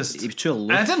elitist. He was too aloof.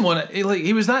 And I didn't want it.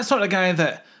 He was that sort of guy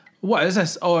that, what is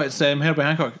this? Oh, it's Herbie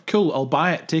Hancock. Cool, I'll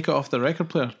buy it. Take it off the record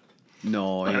player.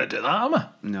 No, I'm going to do that, am I?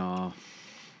 no,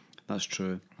 that's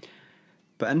true.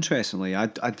 But interestingly, I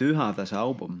do have this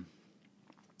album,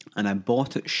 and I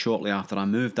bought it shortly after I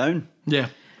moved down. Yeah.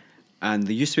 And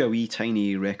there used to be a wee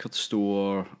tiny record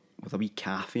store with a wee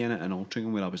cafe in it in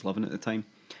Altrincham where I was living at the time.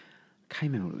 I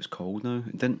can't remember what it was called now.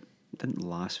 It didn't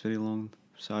last very long,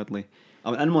 sadly. I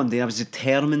went in one day, I was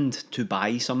determined to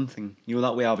buy something. You know,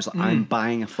 that way I was like, I'm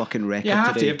buying a fucking record You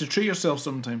have today. to treat yourself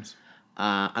sometimes.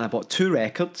 And I bought 2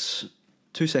 records,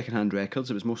 2 second-hand records.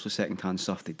 It was mostly second-hand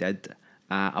stuff they did.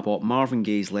 I bought Marvin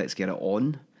Gaye's Let's Get It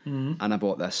On, and I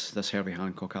bought this Herbie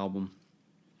Hancock album.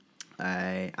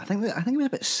 I think it was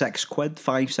about £6,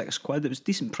 5-6 quid. It was a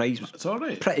decent price. It was It's all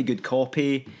right. pretty good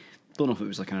copy. Don't know if it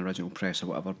was like an original press or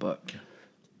whatever, but.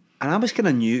 And I was kind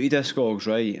of new to Discogs,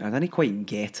 right? I didn't quite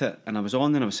get it, and I was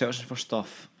on and I was searching for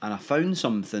stuff, and I found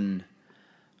something,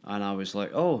 and I was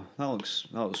like, "Oh, that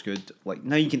looks good." Like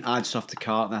now you can add stuff to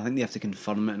cart, and I think they have to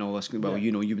confirm it and all this. Well,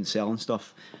 you know, you've been selling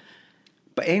stuff.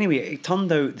 But anyway, it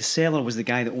turned out the seller was the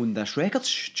guy that owned this record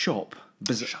shop.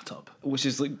 Shut up. Which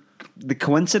is like the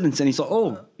coincidence, and he's like,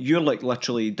 "Oh, you're like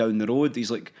literally down the road."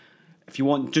 He's like, "If you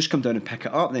want, just come down and pick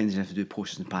it up." Then you have to do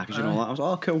postage and packaging and all that. I was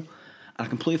like, "Oh, cool," and I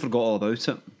completely forgot all about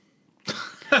it.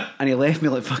 And he left me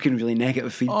like fucking really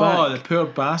negative feedback. Oh, the poor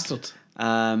bastard.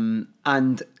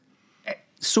 And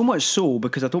so much so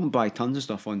because I don't buy tons of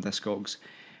stuff on Discogs.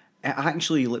 It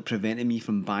actually like prevented me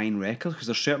from buying records because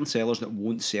there's certain sellers that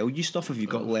won't sell you stuff if you've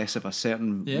got less of a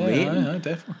certain Yeah, rating. yeah,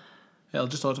 definitely. It'll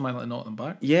just automatically knock them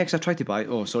back. Yeah, because I tried to buy it.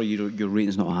 Oh, sorry, your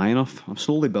rating's not high enough. I'm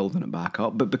slowly building it back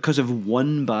up. But because of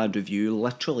one bad review,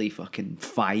 literally fucking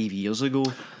 5 years ago,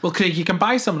 Well, Craig, you can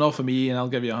buy something off of me and I'll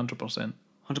give you 100%.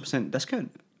 100%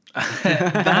 discount.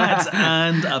 That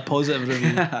and a positive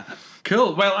review.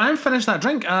 Cool. Well, I'm finished that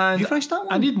drink, and You finished that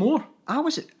one? I need more.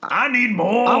 I need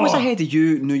more. was ahead of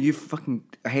you. No, you fucking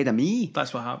ahead of me.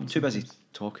 That's what happens. Too busy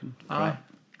talking. Aye.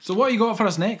 So what you got for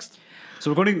us next? So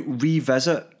we're going to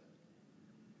revisit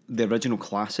the original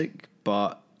classic,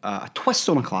 but a twist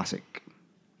on a classic.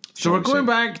 So we're going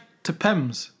back to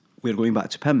Pimm's. We're going back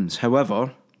to Pimm's.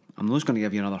 However, I'm not going to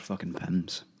give you another fucking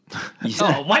Pimm's.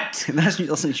 Oh, what? That's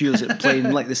you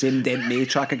playing like the same Dent May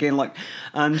track again. Like,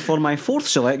 and for my fourth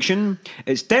selection,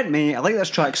 it's Dent May. I like this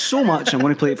track so much, I'm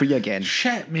going to play it for you again.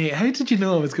 Shit, mate. How did you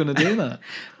know I was going to do that?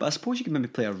 But I suppose you can maybe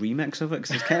play a remix of it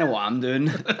because it's kind of what I'm doing.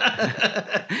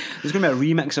 There's going to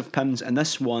be a remix of Pimm's, and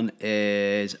this one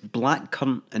is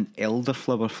blackcurrant and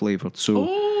elderflower flavoured. So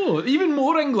Oh, even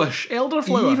more English.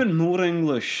 Elderflower. even more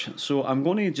English. So I'm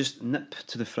going to just nip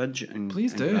to the fridge and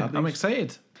Please and do. grab I'm these.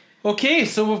 excited. Okay,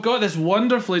 so we've got this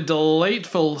wonderfully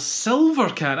delightful silver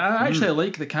can. I actually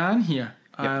like the can here.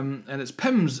 And it's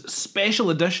Pimm's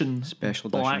Special Edition. Special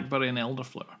edition. Blackberry and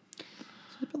elderflower.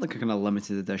 It's a bit like a kind of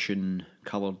limited edition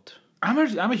coloured. I'm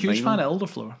a huge Vinyl. fan of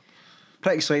elderflower.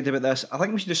 Pretty excited about this. I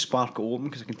think we should just spark it open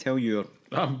because I can tell you're.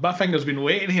 My finger's been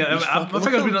waiting here. My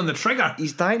finger's been on the trigger.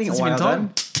 He's dining Since a you've while been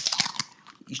in.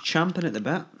 He's champing at the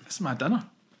bit. This is my dinner.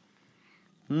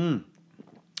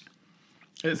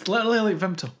 It's literally like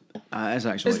Vimto. It is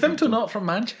actually. Is like Vimto not from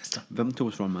Manchester?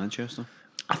 Vimto's from Manchester.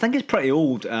 I think it's pretty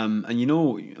old, and you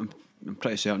know, I'm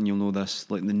pretty certain you'll know this.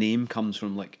 Like the name comes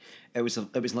from like it was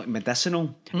like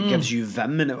medicinal. It gives you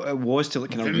vim, and it was to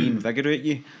like kind of reinvigorate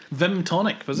you. Vim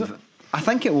Tonic, was it? I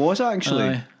think it was actually.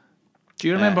 Aye. Do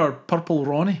you remember Purple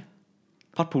Ronnie?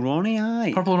 Purple Ronnie,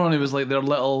 aye. Purple Ronnie was like their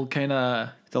little kind of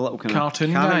The little kind cartoon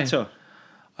of guy. character.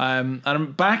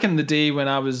 And back in the day when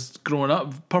I was growing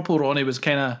up, Purple Ronnie was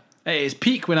kind of at its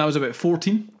peak when I was about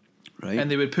 14. Right. And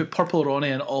they would put Purple Ronnie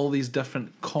in all these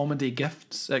different comedy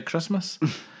gifts at Christmas.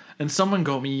 And someone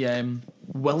got me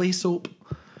Willy soap,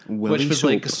 which was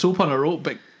like soap on a rope,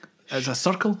 but as a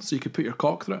circle, so you could put your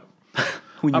cock through it.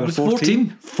 When you I were was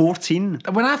 14. 14.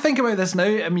 When I think about this now,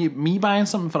 I mean, me buying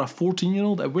something for a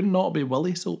 14-year-old, it would not be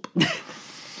Willy soap.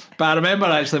 But I remember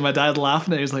actually my dad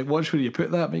laughing at it. He was like, "Watch where you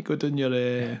put that, mate. Go down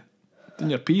your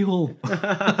pee hole." But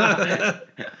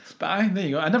aye, there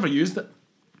you go. I never used it.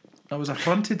 I was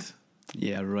affronted.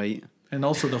 Yeah, right. And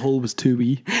also the hole was too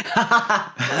wee.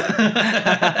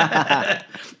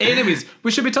 Anyways,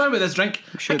 we should be talking about this drink.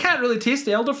 I can't really taste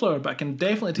the elderflower, but I can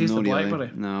definitely taste the Not really.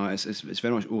 blackberry. No, it's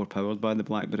very much overpowered by the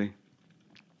blackberry.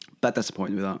 Bit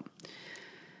disappointed with that.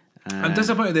 I'm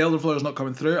disappointed the elderflower's not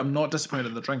coming through. I'm not disappointed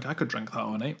in the drink. I could drink that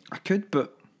all night. I could,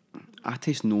 but I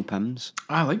taste no Pimm's.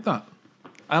 I like that.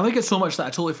 I like it so much that I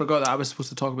totally forgot that I was supposed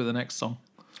to talk about the next song.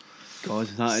 God,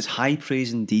 that is high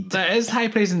praise indeed. That is high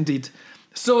praise indeed.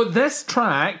 So this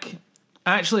track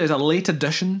actually is a late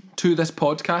addition to this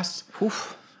podcast.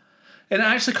 Oof. And it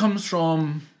actually comes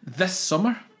from this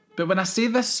summer. But when I say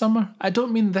this summer, I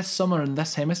don't mean this summer in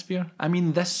this hemisphere. I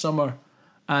mean this summer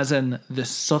as in the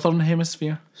southern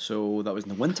hemisphere. So that was in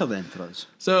the winter then for us.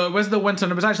 So it was the winter,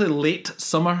 and it was actually late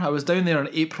summer. I was down there in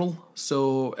April,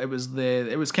 so it was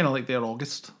kind of like their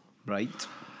August. Right.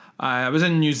 I was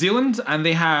in New Zealand, and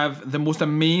they have the most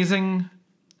amazing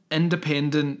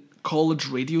independent college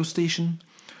radio station.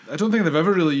 I don't think they've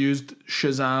ever really used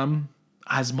Shazam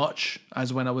as much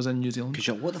as when I was in New Zealand. Because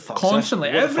you're, what the fuck? Constantly,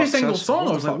 every single song,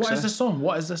 I was like, what is this song?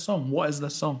 What is this song? What is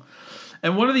this song?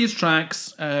 And one of these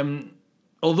tracks,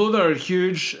 although they're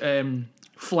huge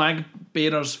flag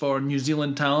bearers for New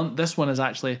Zealand talent, this one is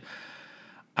actually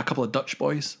a couple of Dutch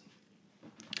boys.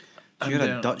 You had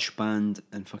a Dutch band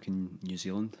in fucking New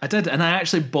Zealand. I did, and I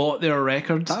actually bought their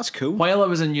records. That's cool. While I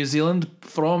was in New Zealand,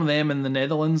 from them in the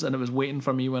Netherlands, and it was waiting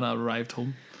for me when I arrived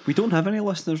home. We don't have any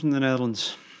listeners in the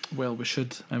Netherlands. Well, we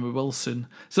should, and we will soon.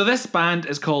 So this band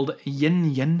is called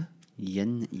Yin Yin.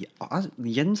 Yin.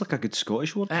 Yin's like a good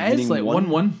Scottish word. It is like meaning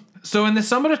 1-1. So in the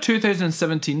summer of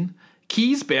 2017,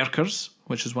 Kees Berkers,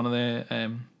 which is one of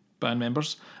the band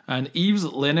members, and Yves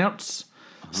Lenertz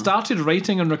started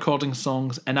writing and recording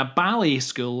songs in a ballet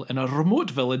school in a remote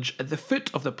village at the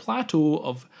foot of the plateau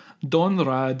of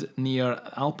Donrad near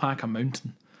Alpaca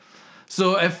Mountain.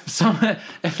 So if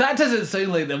that doesn't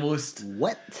sound like the most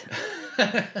What?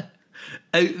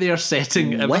 out there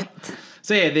setting ever. What?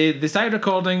 So yeah, they started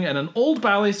recording in an old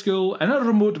ballet school in a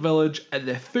remote village at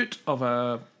the foot of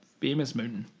a famous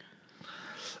mountain.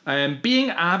 Being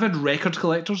avid record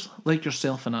collectors like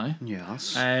yourself and I,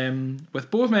 Yes.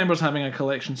 with both members having a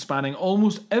collection spanning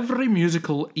almost every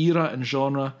musical era and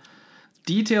genre,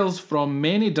 details from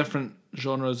many different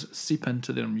genres seep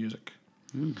into their music.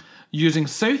 using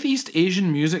Southeast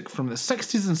Asian music from the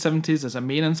 60s and 70s as a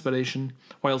main inspiration,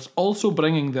 whilst also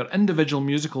bringing their individual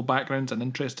musical backgrounds and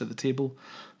interests to the table.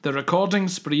 The recording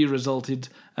spree resulted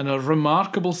in a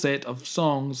remarkable set of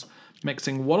songs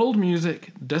mixing world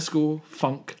music, disco,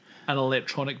 funk, and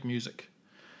electronic music.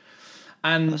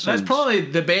 And that's probably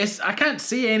the best. I can't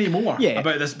say any more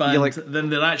about this band than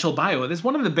their actual bio. It's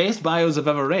one of the best bios I've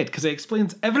ever read because it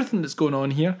explains everything that's going on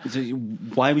here.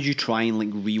 Why would you try and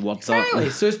reword Exactly.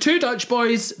 that? So it's two Dutch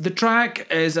boys. The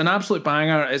track is an absolute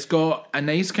banger. It's got a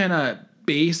nice kind of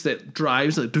bass that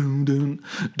drives like doom doom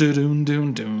doom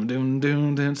doom doom doom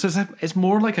doom doom. So it's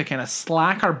more like a kind of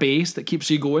slacker bass that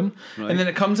keeps you going, and then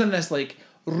it comes in this like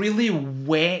really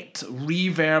wet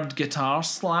reverbed guitar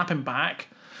slapping back.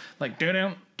 Like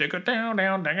down, down,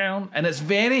 down, down, and it's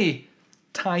very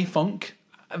Thai funk,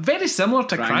 very similar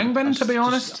to Khruangbin, to be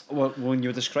honest. When you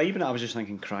were describing it, I was just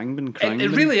thinking Khruangbin.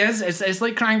 It really is. It's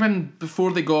like Khruangbin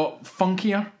before they got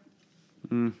funkier,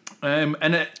 and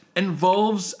it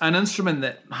involves an instrument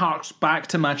that harks back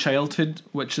to my childhood,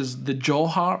 which is the jaw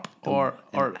harp, or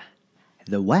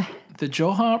the what? The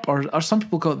jaw harp, or some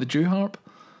people call it the Jew harp.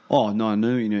 Oh no,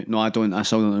 no, no, I don't. I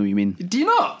still don't know what you mean. Do you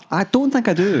not? I don't think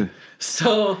I do.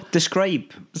 So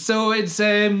describe. So it's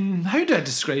how do I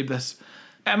describe this?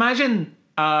 Imagine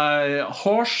a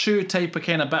horseshoe type of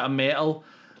kind of bit of metal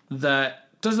that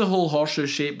does the whole horseshoe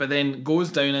shape, but then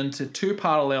goes down into two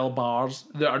parallel bars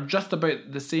that are just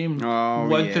about the same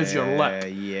width as your lip.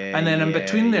 And then in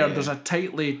between there's a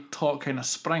tightly taut kind of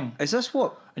spring. Is this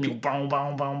what? And you boom,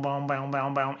 boom, boom, boom, boom,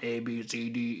 boom, boom, A, B, C,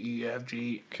 D, E, F,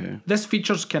 G. Okay. This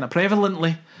features kind of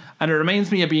prevalently, and it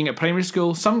reminds me of being at primary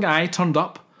school. Some guy turned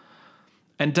up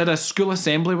and did a school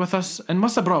assembly with us and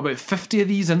must have brought about 50 of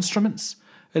these instruments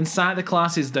and sat the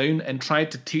classes down and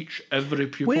tried to teach every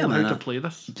pupil how to play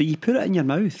this. Do you put it in your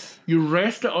mouth? You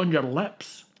rest it on your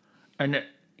lips, and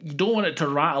you don't want it to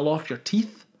rattle off your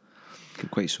teeth.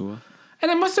 Quite sore. And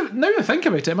it must have, now I think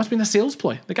about it must have been a sales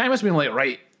ploy. The guy must have been like,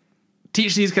 right,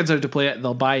 teach these kids how to play it,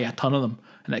 they'll buy a ton of them.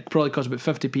 And it probably costs about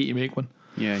 50p to make one.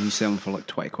 Yeah, and you sell them for like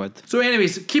 20 quid. So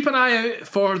anyways, keep an eye out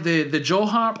for the jaw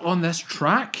harp on this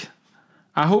track.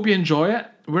 I hope you enjoy it.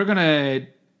 We're going to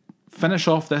finish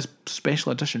off this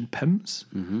special edition Pimps,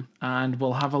 and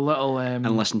we'll have a little...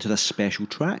 and listen to this special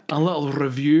track. A little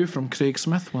review from Craig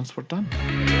Smith once we're done.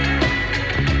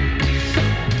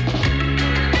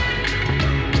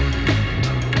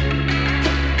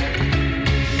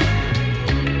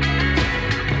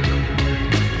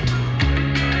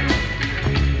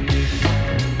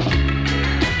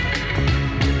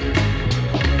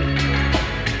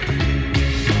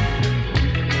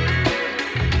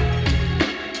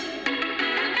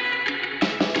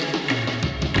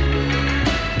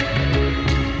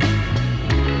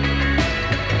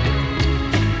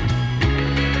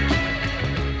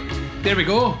 There we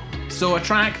go. So a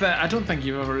track that I don't think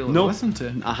you've ever really listened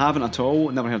to. I haven't at all.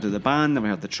 Never heard of the band, never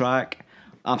heard the track.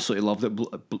 Absolutely loved it.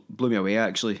 Blew me away,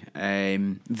 actually.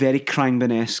 Very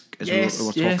Khruangbin-esque, as we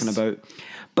were talking about.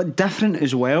 But different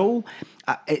as well.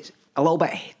 It's a little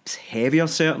bit heavier,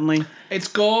 certainly. It's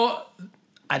got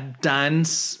a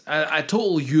dance, a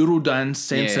total Eurodance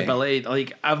sensibility.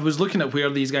 Like, I was looking at where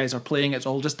these guys are playing. It's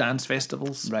all just dance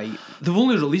festivals. Right. They've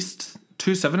only released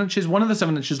 2 7-inches. One of the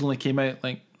 7-inches only came out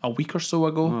like a week or so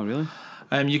ago. Oh, really?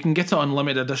 You can get it on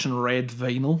limited edition red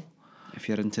vinyl. If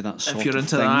you're into that sort of thing. If you're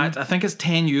into that. I think it's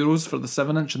 €10 for the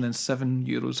 7-inch and then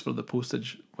 €7 for the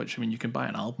postage, which, I mean, you can buy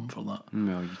an album for that.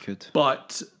 Well, you could.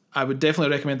 But I would definitely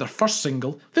recommend their first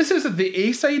single. This is the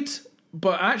A-side,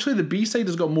 but actually the B-side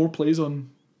has got more plays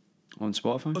on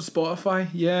Spotify? Spotify,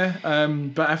 yeah.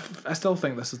 But I still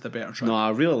think this is the better track. No, I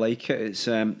really like it. It's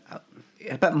a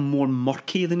bit more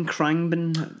murky than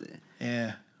Khruangbin.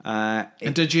 Yeah.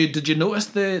 And did you notice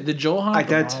the jaw harp? I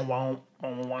did.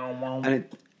 And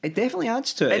it definitely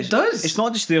adds to it. It does. It's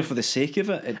not just there for the sake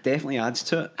of it. It definitely adds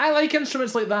to it. I like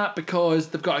instruments like that because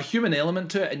they've got a human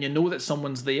element to it, and you know that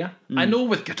someone's there. I know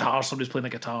with guitar, somebody's playing a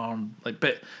guitar, and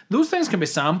but those things can be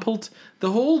sampled.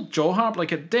 The whole jaw harp,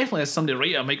 it definitely has somebody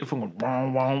right at a microphone going wow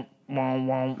wow wow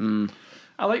wow.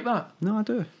 I like that. No, I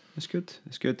do. It's good.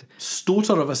 It's good.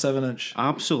 Stoter of a 7-inch.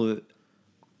 Absolute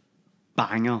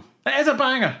banger. It is a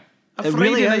banger. It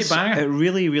really is. Banger. It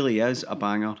really, really is a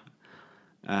banger.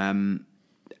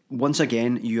 Once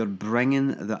again, you're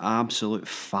bringing the absolute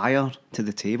fire to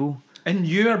the table. And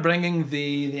you are bringing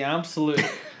the absolute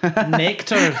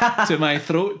nectar to my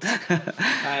throat.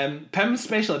 Pim's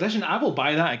Special Edition, I will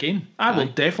buy that again. I will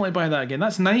definitely buy that again.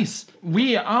 That's nice.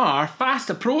 We are fast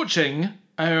approaching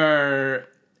our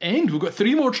end. We've got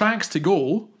 3 more tracks to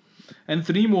go and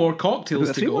 3 more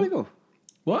cocktails to go. 3 more to go?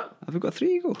 What? Have we got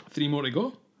 3 to go? 3 more to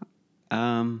go.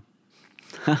 Am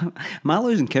I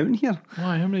losing count here?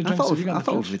 Why? How many I drinks thought have you got? I in the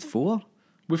thought fridge? we had 4.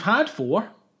 We've had 4.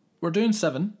 We're doing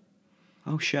 7.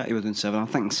 Oh shit, you were doing 7. I'm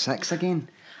thinking 6 again.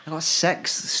 I got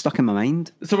 6 stuck in my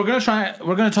mind. So we're going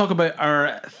to talk about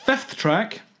our 5th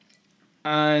track.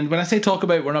 And when I say talk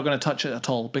about, we're not going to touch it at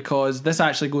all, because this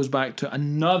actually goes back to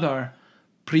another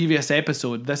previous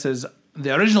episode. This is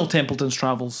the original Templeton's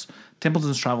Travels,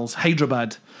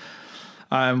 Hyderabad,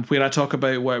 where I talk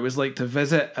about what it was like to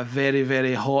visit a very,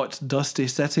 very hot, dusty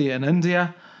city in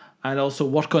India, and also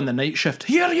work on the night shift.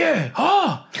 Hear you!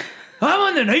 Oh, I'm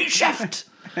on the night shift!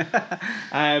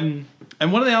 And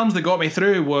one of the albums that got me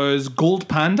through was Gold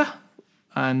Panda,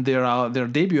 and their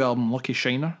debut album, Lucky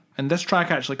Shiner. And this track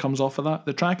actually comes off of that.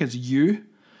 The track is You.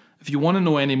 If you want to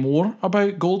know any more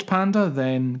about Gold Panda,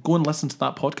 then go and listen to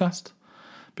that podcast,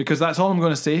 because that's all I'm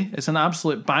going to say. It's an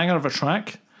absolute banger of a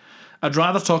track. I'd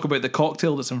rather talk about the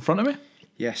cocktail that's in front of me.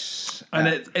 Yes.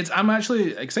 And I'm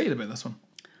actually excited about this one.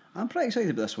 I'm pretty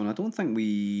excited about this one. I don't think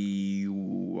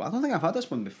I've had this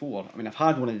one before. I mean, I've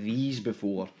had one of these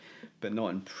before, but not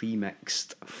in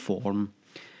pre-mixed form.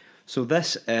 So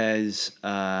this is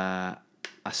a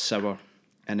sour,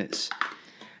 and it's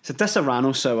a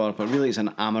Disaronno sour, but really it's an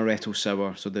amaretto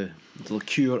sour. So the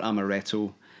liqueur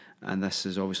amaretto, and this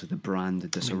is obviously the brand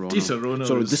Disaronno.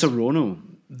 Disaronno.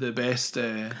 The best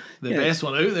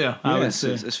one out there, I would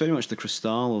say. It's very much the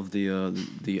Cristal of the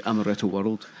amaretto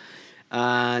world.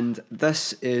 And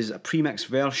this is a premixed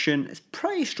version. It's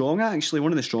pretty strong, actually.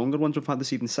 One of the stronger ones we've had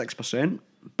this evening, 6%.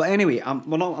 But anyway, I'm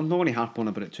not going to harp on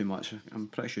about it too much. I'm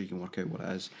pretty sure you can work out what it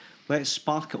is. Let's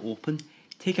spark it open,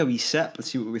 take a wee sip,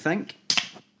 let's see what we think.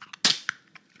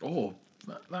 Oh,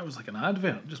 that was like an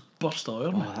advert. Just burst all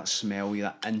over me. Oh, that smell,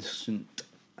 that instant.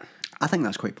 I think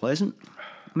that's quite pleasant.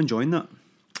 I'm enjoying that.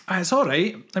 It's all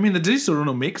right. I mean, the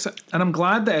Disaronno makes it, and I'm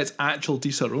glad that it's actual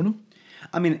Disaronno.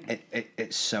 I mean,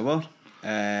 it's sour.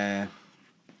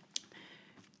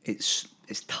 It's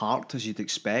tart, as you'd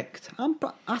expect.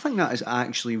 But I think that is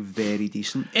actually very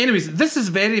decent. Anyways, this is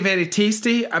very, very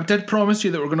tasty. I did promise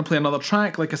you that we're going to play another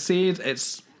track. Like I said,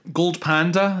 it's Gold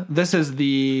Panda. This is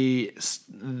the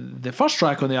first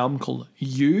track on the album called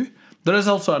You. There is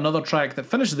also another track that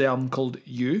finishes the album called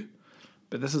You,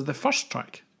 but this is the first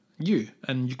track, You.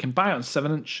 And you can buy it on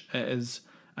 7-inch. It is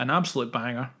an absolute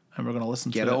banger, and we're going to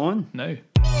listen to it. Get it on. Now.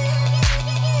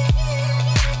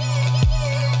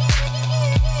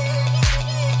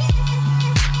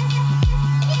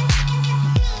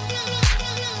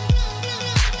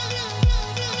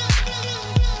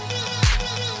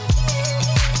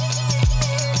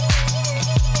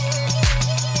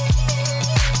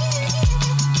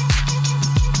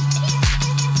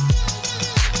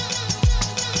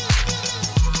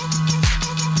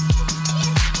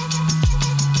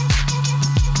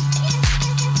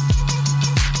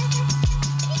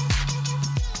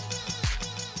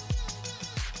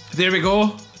 There we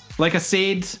go. Like I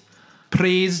said,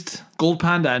 praised Gold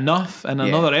Panda enough in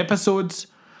another episode.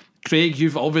 Craig, you're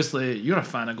a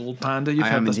fan of Gold Panda. You've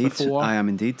heard this before. I am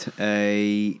indeed.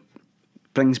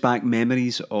 Brings back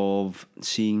memories of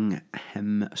seeing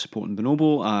him supporting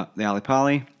Bonobo at the Ali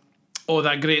Pali. Oh,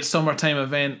 that great summertime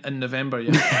event in November,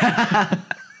 yeah.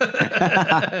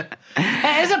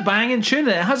 It is a banging tune.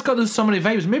 It has got those summery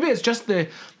vibes. Maybe it's just the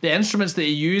instruments that he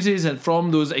uses and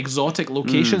from those exotic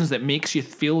locations that makes you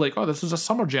feel like, oh, this is a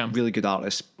summer jam. Really good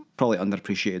artist. Probably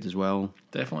underappreciated as well.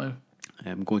 Definitely.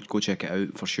 Go check it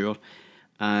out for sure.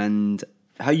 And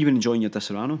how you been enjoying your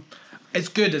Disaronno? It's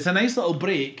good. It's a nice little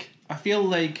break. I feel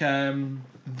like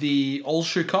the All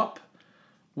Shook Up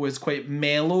was quite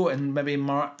mellow and maybe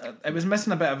it was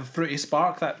missing a bit of a fruity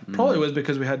spark. That probably was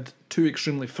because we had 2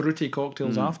 extremely fruity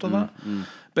cocktails after that.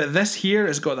 But this here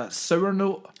has got that sour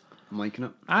note. I'm liking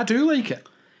it. I do like it.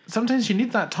 Sometimes you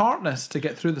need that tartness to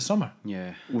get through the summer.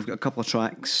 Yeah. We've got a couple of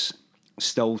tracks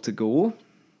still to go.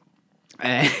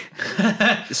 Sadly,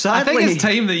 I think it's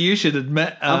time that you should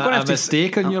admit a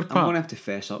mistake on your part. I'm going to have to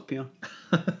fess up here.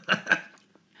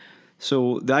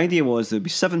 So the idea was there'd be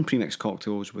 7 premixed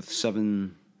cocktails with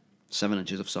 7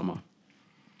 inches of summer.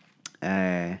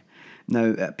 Now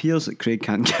it appears that Craig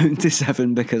can't count to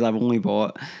 7 because I've only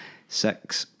bought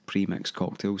 6 premixed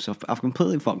cocktails. So I've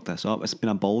completely fucked this up. It's been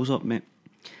a balls up, mate.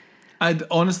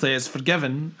 Honestly, it's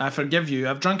forgiven. I forgive you.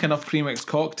 I've drunk enough premixed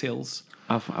cocktails.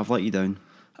 I've let you down.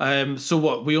 So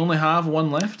what? We only have one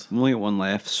left. We only got one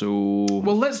left. So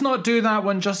well, let's not do that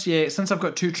one just yet. Since I've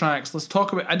got 2 tracks, let's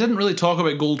talk about. I didn't really talk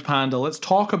about Gold Panda. Let's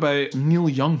talk about Neil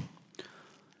Young,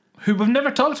 who we've never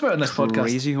talked about in this podcast.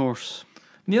 Crazy Horse.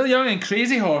 Neil Young and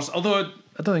Crazy Horse. Although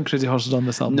I don't think Crazy Horse is on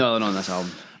this album. No, they're not on this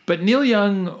album. But Neil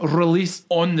Young released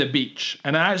On the Beach,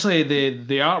 and actually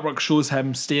the artwork shows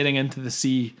him staring into the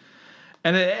sea.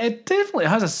 And it definitely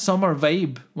has a summer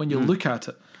vibe when you look at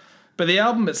it. But the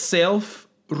album itself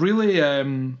really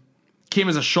came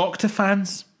as a shock to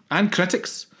fans and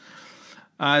critics,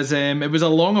 as it was a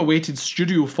long-awaited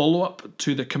studio follow-up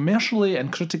to the commercially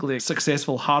and critically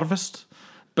successful Harvest.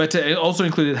 But it also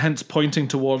included hints pointing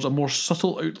towards a more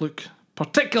subtle outlook,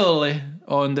 particularly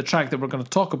on the track that we're going to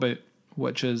talk about,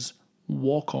 which is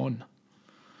Walk On.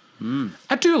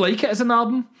 I do like it as an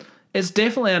album. It's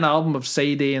definitely an album of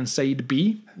side A and side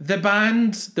B. The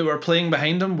band that were playing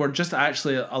behind him were just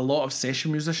actually a lot of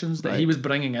session musicians that he was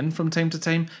bringing in from time to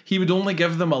time. He would only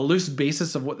give them a loose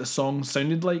basis of what the song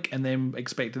sounded like and then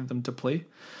expected them to play.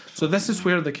 So this is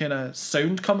where the kind of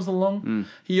sound comes along.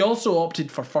 He also opted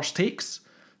for first takes.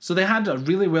 So they had a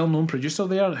really well-known producer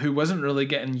there who wasn't really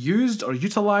getting used or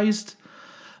utilised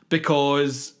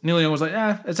because Neil Young was like,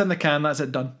 it's in the can, that's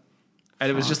it, done. And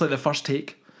it was just like the first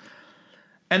take.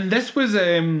 And this was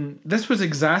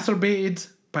exacerbated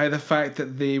by the fact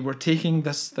that they were taking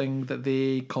this thing that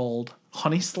they called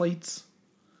honey slides.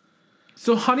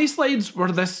 So honey slides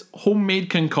were this homemade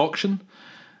concoction,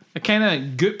 a kind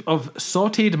of goop of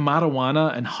sautéed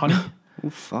marijuana and honey Oh,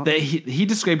 fuck. that he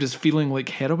described as feeling like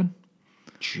heroin.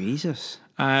 Jesus.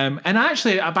 And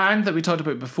actually, a band that we talked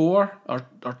about before,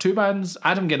 or two bands,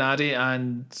 Adam Gennady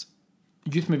and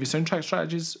Youth Movie Soundtrack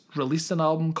Strategies, released an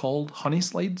album called Honey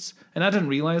Slides, and I didn't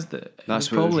realise that it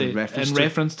That's was what it was probably in reference in to.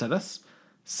 reference to this.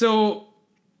 So,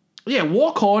 yeah,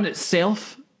 Walk On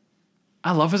itself,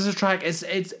 I love as a track. It's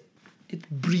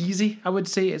breezy, I would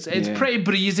say. It's Yeah. pretty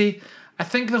breezy. I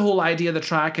think the whole idea of the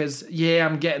track is,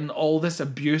 I'm getting all this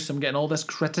abuse, I'm getting all this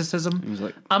criticism. was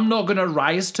like- I'm not going to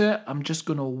rise to it, I'm just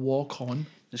going to walk on.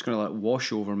 Just gonna like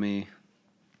wash over me.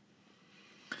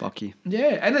 Fuck you.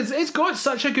 Yeah, and it's got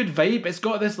such a good vibe. It's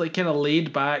got this like kind of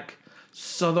laid back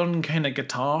southern kind of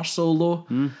guitar solo,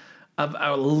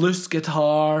 a loose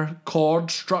guitar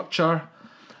chord structure,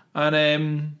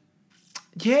 and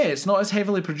it's not as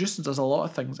heavily produced as a lot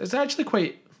of things. It's actually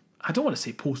quite, I don't want to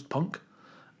say post punk,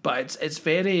 but it's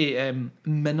very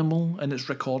minimal in its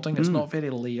recording. It's not very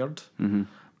layered, and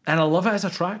I love it as a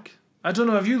track. I don't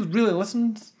know. Have you really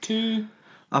listened to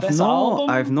this album?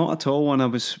 I've not at all, and I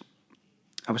was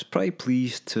pretty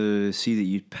pleased to see that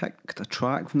you picked a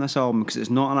track from this album because it's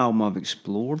not an album I've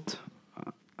explored.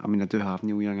 I mean, I do have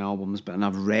Neil Young albums, and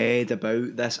I've read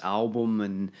about this album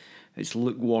and its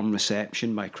lukewarm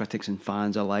reception by critics and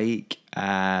fans alike.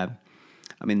 I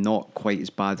mean, not quite as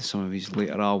bad as some of his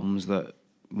later albums that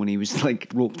when he was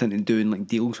like roped into doing like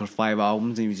deals for 5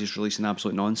 albums and he was just releasing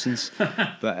absolute nonsense.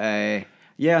 But I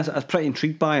was pretty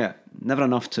intrigued by it. Never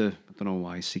enough to, I don't know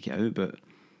why, seek it out, but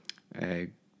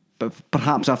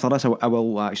perhaps after this I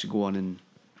will actually go on and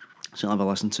have a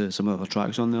listen to some of the other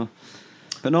tracks on there.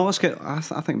 But no, let's get it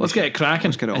cracking, Let's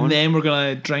get it and on. then we're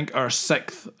gonna drink our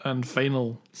 6th and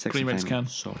final Sixth Green and Mix final.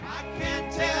 can. Sorry.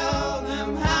 Can't tell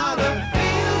them how to feel.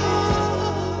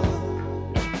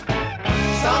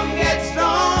 Some get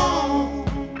strong,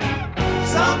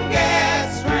 some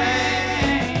get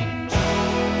strange.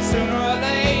 Sooner or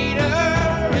later,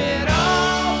 it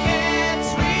all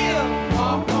gets real.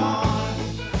 Walk on.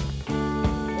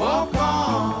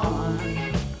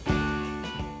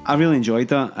 I really enjoyed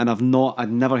that, and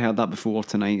I'd never heard that before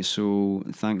tonight, so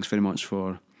thanks very much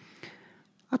for,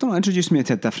 I don't know, introducing me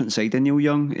to a different side of Neil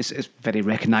Young. It's very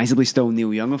recognisably still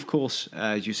Neil Young, of course,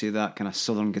 as you say, that kind of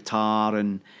southern guitar,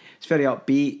 and it's very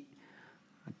upbeat.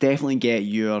 I definitely get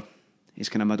his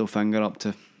kind of middle finger up to,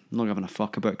 I'm not giving a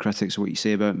fuck about critics or what you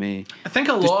say about me. I think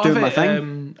a Just lot doing of my it,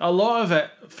 thing.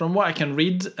 from what I can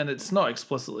read, and it's not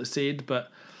explicitly said,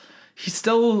 but he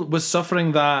still was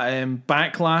suffering that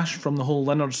backlash from the whole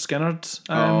Lynyrd Skynyrd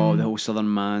The whole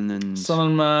Southern Man and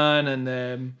Southern Man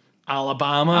and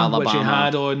Alabama, which he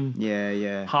had on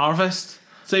yeah. Harvest.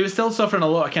 So he was still suffering a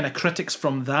lot of kind of critics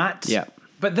from that. Yeah.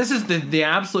 But this is the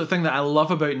absolute thing that I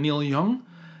love about Neil Young,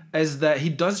 is that he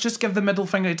does just give the middle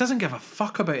finger. He doesn't give a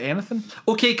fuck about anything.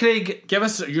 Okay, Craig, give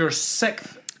us your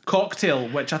 6th cocktail,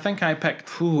 which I think I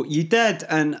picked. Ooh, you did,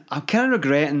 and I'm kind of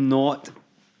regretting not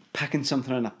picking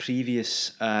something in a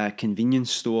previous convenience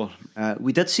store.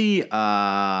 We did see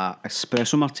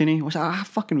espresso martini, which I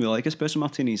fucking really like espresso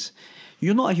martinis.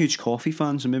 You're not a huge coffee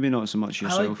fan, so maybe not so much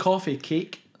yourself. I like coffee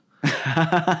cake.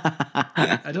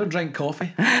 I don't drink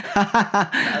coffee.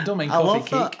 I don't mind coffee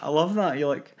cake. I love that. You're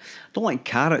like, I don't like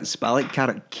carrots, but I like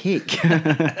carrot cake.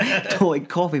 Don't like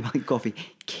coffee, but I like coffee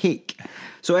cake.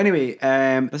 So anyway,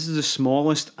 this is the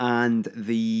smallest and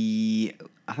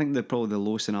I think they're probably the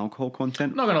lowest in alcohol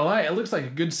content. I'm not gonna lie, it looks like a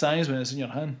good size when it's in your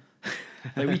hand.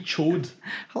 Like we chode.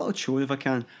 A little chode if I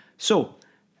can. So,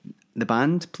 the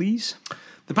band, please.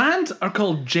 The band are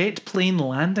called Jet Plane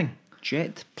Landing.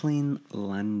 Jet Plane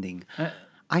Landing.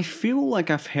 I feel like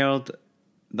I've heard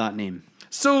that name.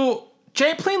 So,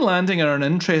 Jet Plane Landing are an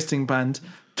interesting band.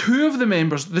 Two of the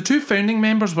members, the two founding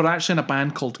members, were actually in a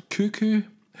band called Cuckoo,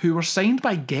 who were signed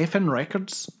by Geffen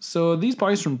Records. So these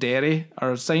boys from Derry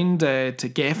are signed to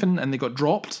Geffen, and they got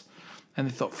dropped. And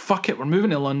they thought, fuck it, we're moving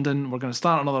to London, we're going to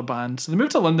start another band. So they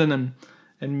moved to London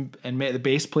and met the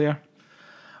bass player.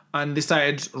 And they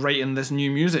started writing this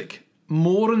new music,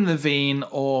 more in the vein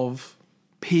of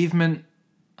Pavement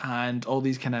and all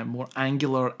these kind of more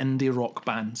angular indie rock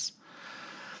bands.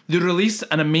 They released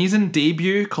an amazing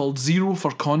debut called Zero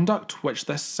for Conduct, which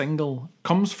this single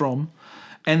comes from,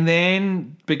 and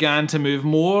then began to move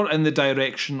more in the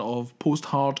direction of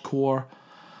post-hardcore,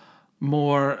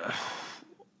 more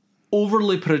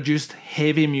overly produced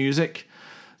heavy music.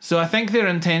 So I think their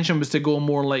intention was to go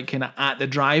more like kind of At the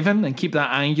Drive-In and keep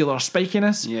that angular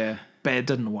spikiness. Yeah. But it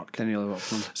didn't work. Didn't really work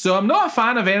for them. So I'm not a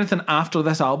fan of anything after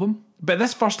this album, but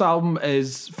this first album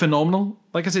is phenomenal.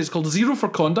 Like I say, it's called Zero for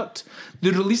Conduct. They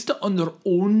released it on their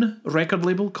own record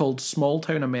label called Small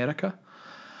Town America.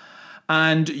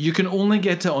 And you can only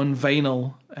get it on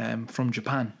vinyl from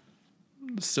Japan.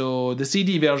 So the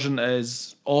CD version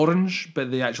is orange,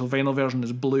 but the actual vinyl version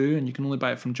is blue, and you can only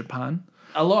buy it from Japan.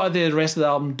 A lot of the rest of the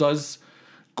album does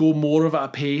go more of at a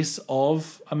pace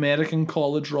of American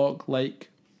college rock like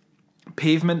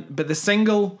Pavement, but the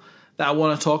single that I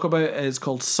want to talk about is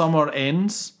called Summer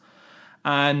Ends,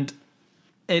 and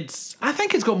I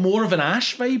think it's got more of an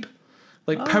Ash vibe,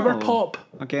 like power pop.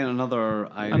 Again, another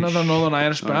Northern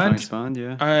Irish band.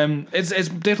 Yeah. It's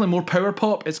definitely more power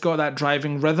pop. It's got that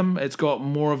driving rhythm. It's got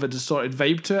more of a distorted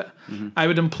vibe to it. Mm-hmm. I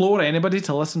would implore anybody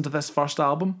to listen to this first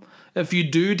album. If you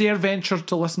do dare venture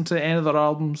to listen to any of their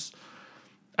albums,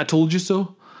 I told you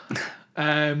so.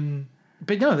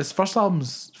 But no, this first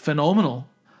album's phenomenal.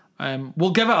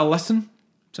 We'll give it a listen.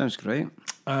 Sounds great.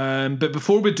 But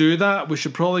before we do that, we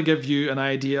should probably give you an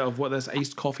idea of what this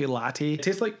iced coffee latte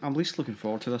tastes like. I'm least looking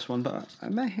forward to this one, but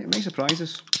it may surprise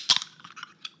us.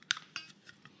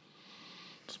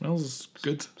 Smells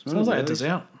good. Smells like a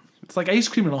dessert. It's like ice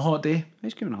cream on a hot day.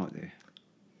 Ice cream on a hot day.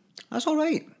 That's all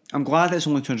right. I'm glad it's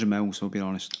only 200 mils, I'll be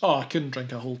honest. Oh, I couldn't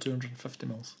drink a whole 250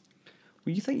 mils.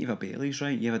 Well, you think you have a Bailey's,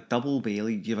 right? You have a double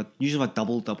Bailey. You usually have a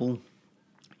double.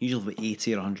 Usually have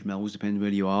 80 or 100 mils, depending where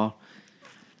you are.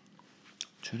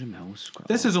 200 mils.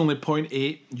 This is only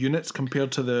 0.8 units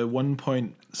compared to the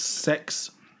 1.6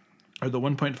 or the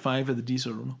 1.5 of the Di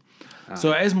Serono.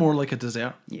 So it is more like a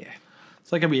dessert. Yeah.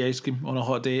 It's like a wee ice cream on a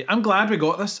hot day. I'm glad we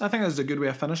got this. I think this is a good way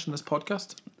of finishing this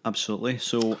podcast. Absolutely.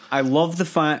 So I love the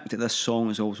fact that this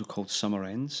song is also called Summer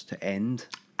Ends, to end.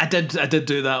 I did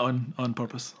do that on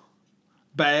purpose.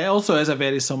 But it also is a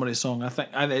very summery song. I think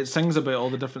it sings about all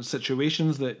the different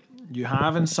situations that you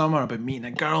have in summer, about meeting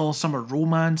a girl, summer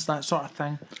romance, that sort of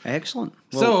thing. Excellent.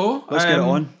 Well, so let's get it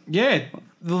on. Yeah.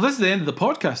 Well, this is the end of the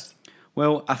podcast.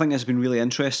 Well, I think it's been really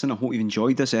interesting. I hope you've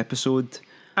enjoyed this episode.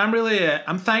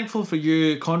 I'm thankful for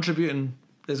you contributing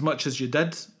as much as you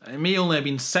did. It may only have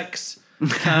been 6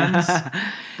 cans,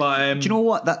 but do you know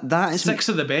what? That is 6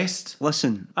 are the best.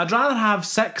 Listen, I'd rather have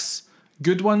 6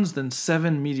 good ones than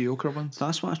 7 mediocre ones.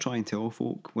 That's what I try and tell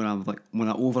folk when I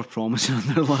overpromise and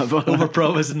underdeliver.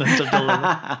 Overpromise and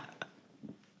underdeliver.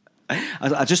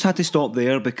 I just had to stop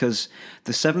there because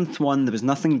the 7th one there was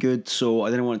nothing good, so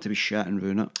I didn't want it to be shit and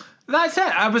ruin it. That's it.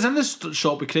 I was in this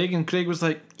shop with Craig, and Craig was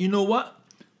like, "You know what?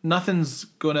 Nothing's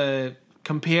gonna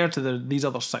compare to these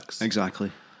other 6."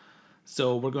 Exactly.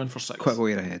 So we're going for 6. Quick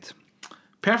way ahead.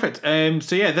 Perfect.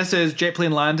 So yeah, this is Jet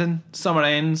Plane Landing. Summer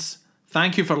Ends.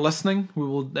 Thank you for listening. We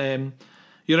will.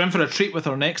 You're in for a treat with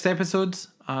our next episodes,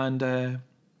 and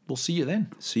we'll see you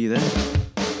then. See you then.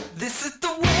 This is the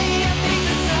way I think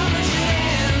the summer should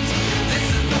end. This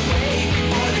is the way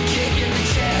before the kick in the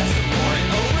chest. Pouring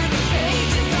over the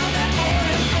pages of that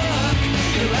boring book.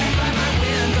 You left by my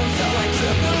window, so I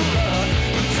took a look.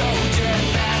 Who told you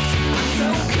that? I'm so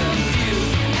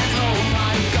confused. And oh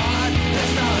my God,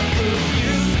 that's not good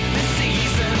news. This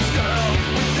season's girl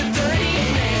with the dirty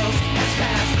nails has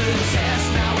passed the test.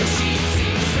 Now her sheet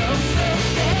seems so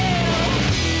stale.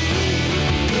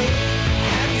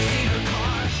 Have you seen her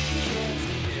car? Kids,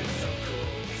 it's so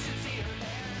cool. You should see her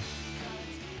hair.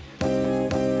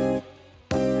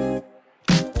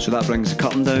 So that brings the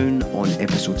curtain down on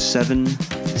episode 7,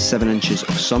 7 Inches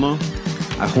of Summer.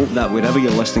 I hope that wherever you're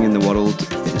listening in the world,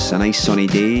 it's a nice sunny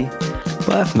day.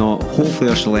 But if not, hopefully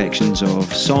our selections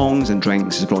of songs and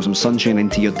drinks has brought some sunshine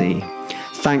into your day.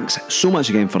 Thanks so much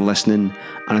again for listening,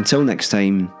 and until next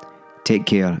time, take Take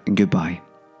care and goodbye.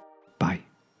 Bye.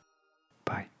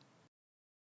 Bye.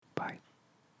 Bye.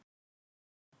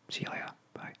 See you later.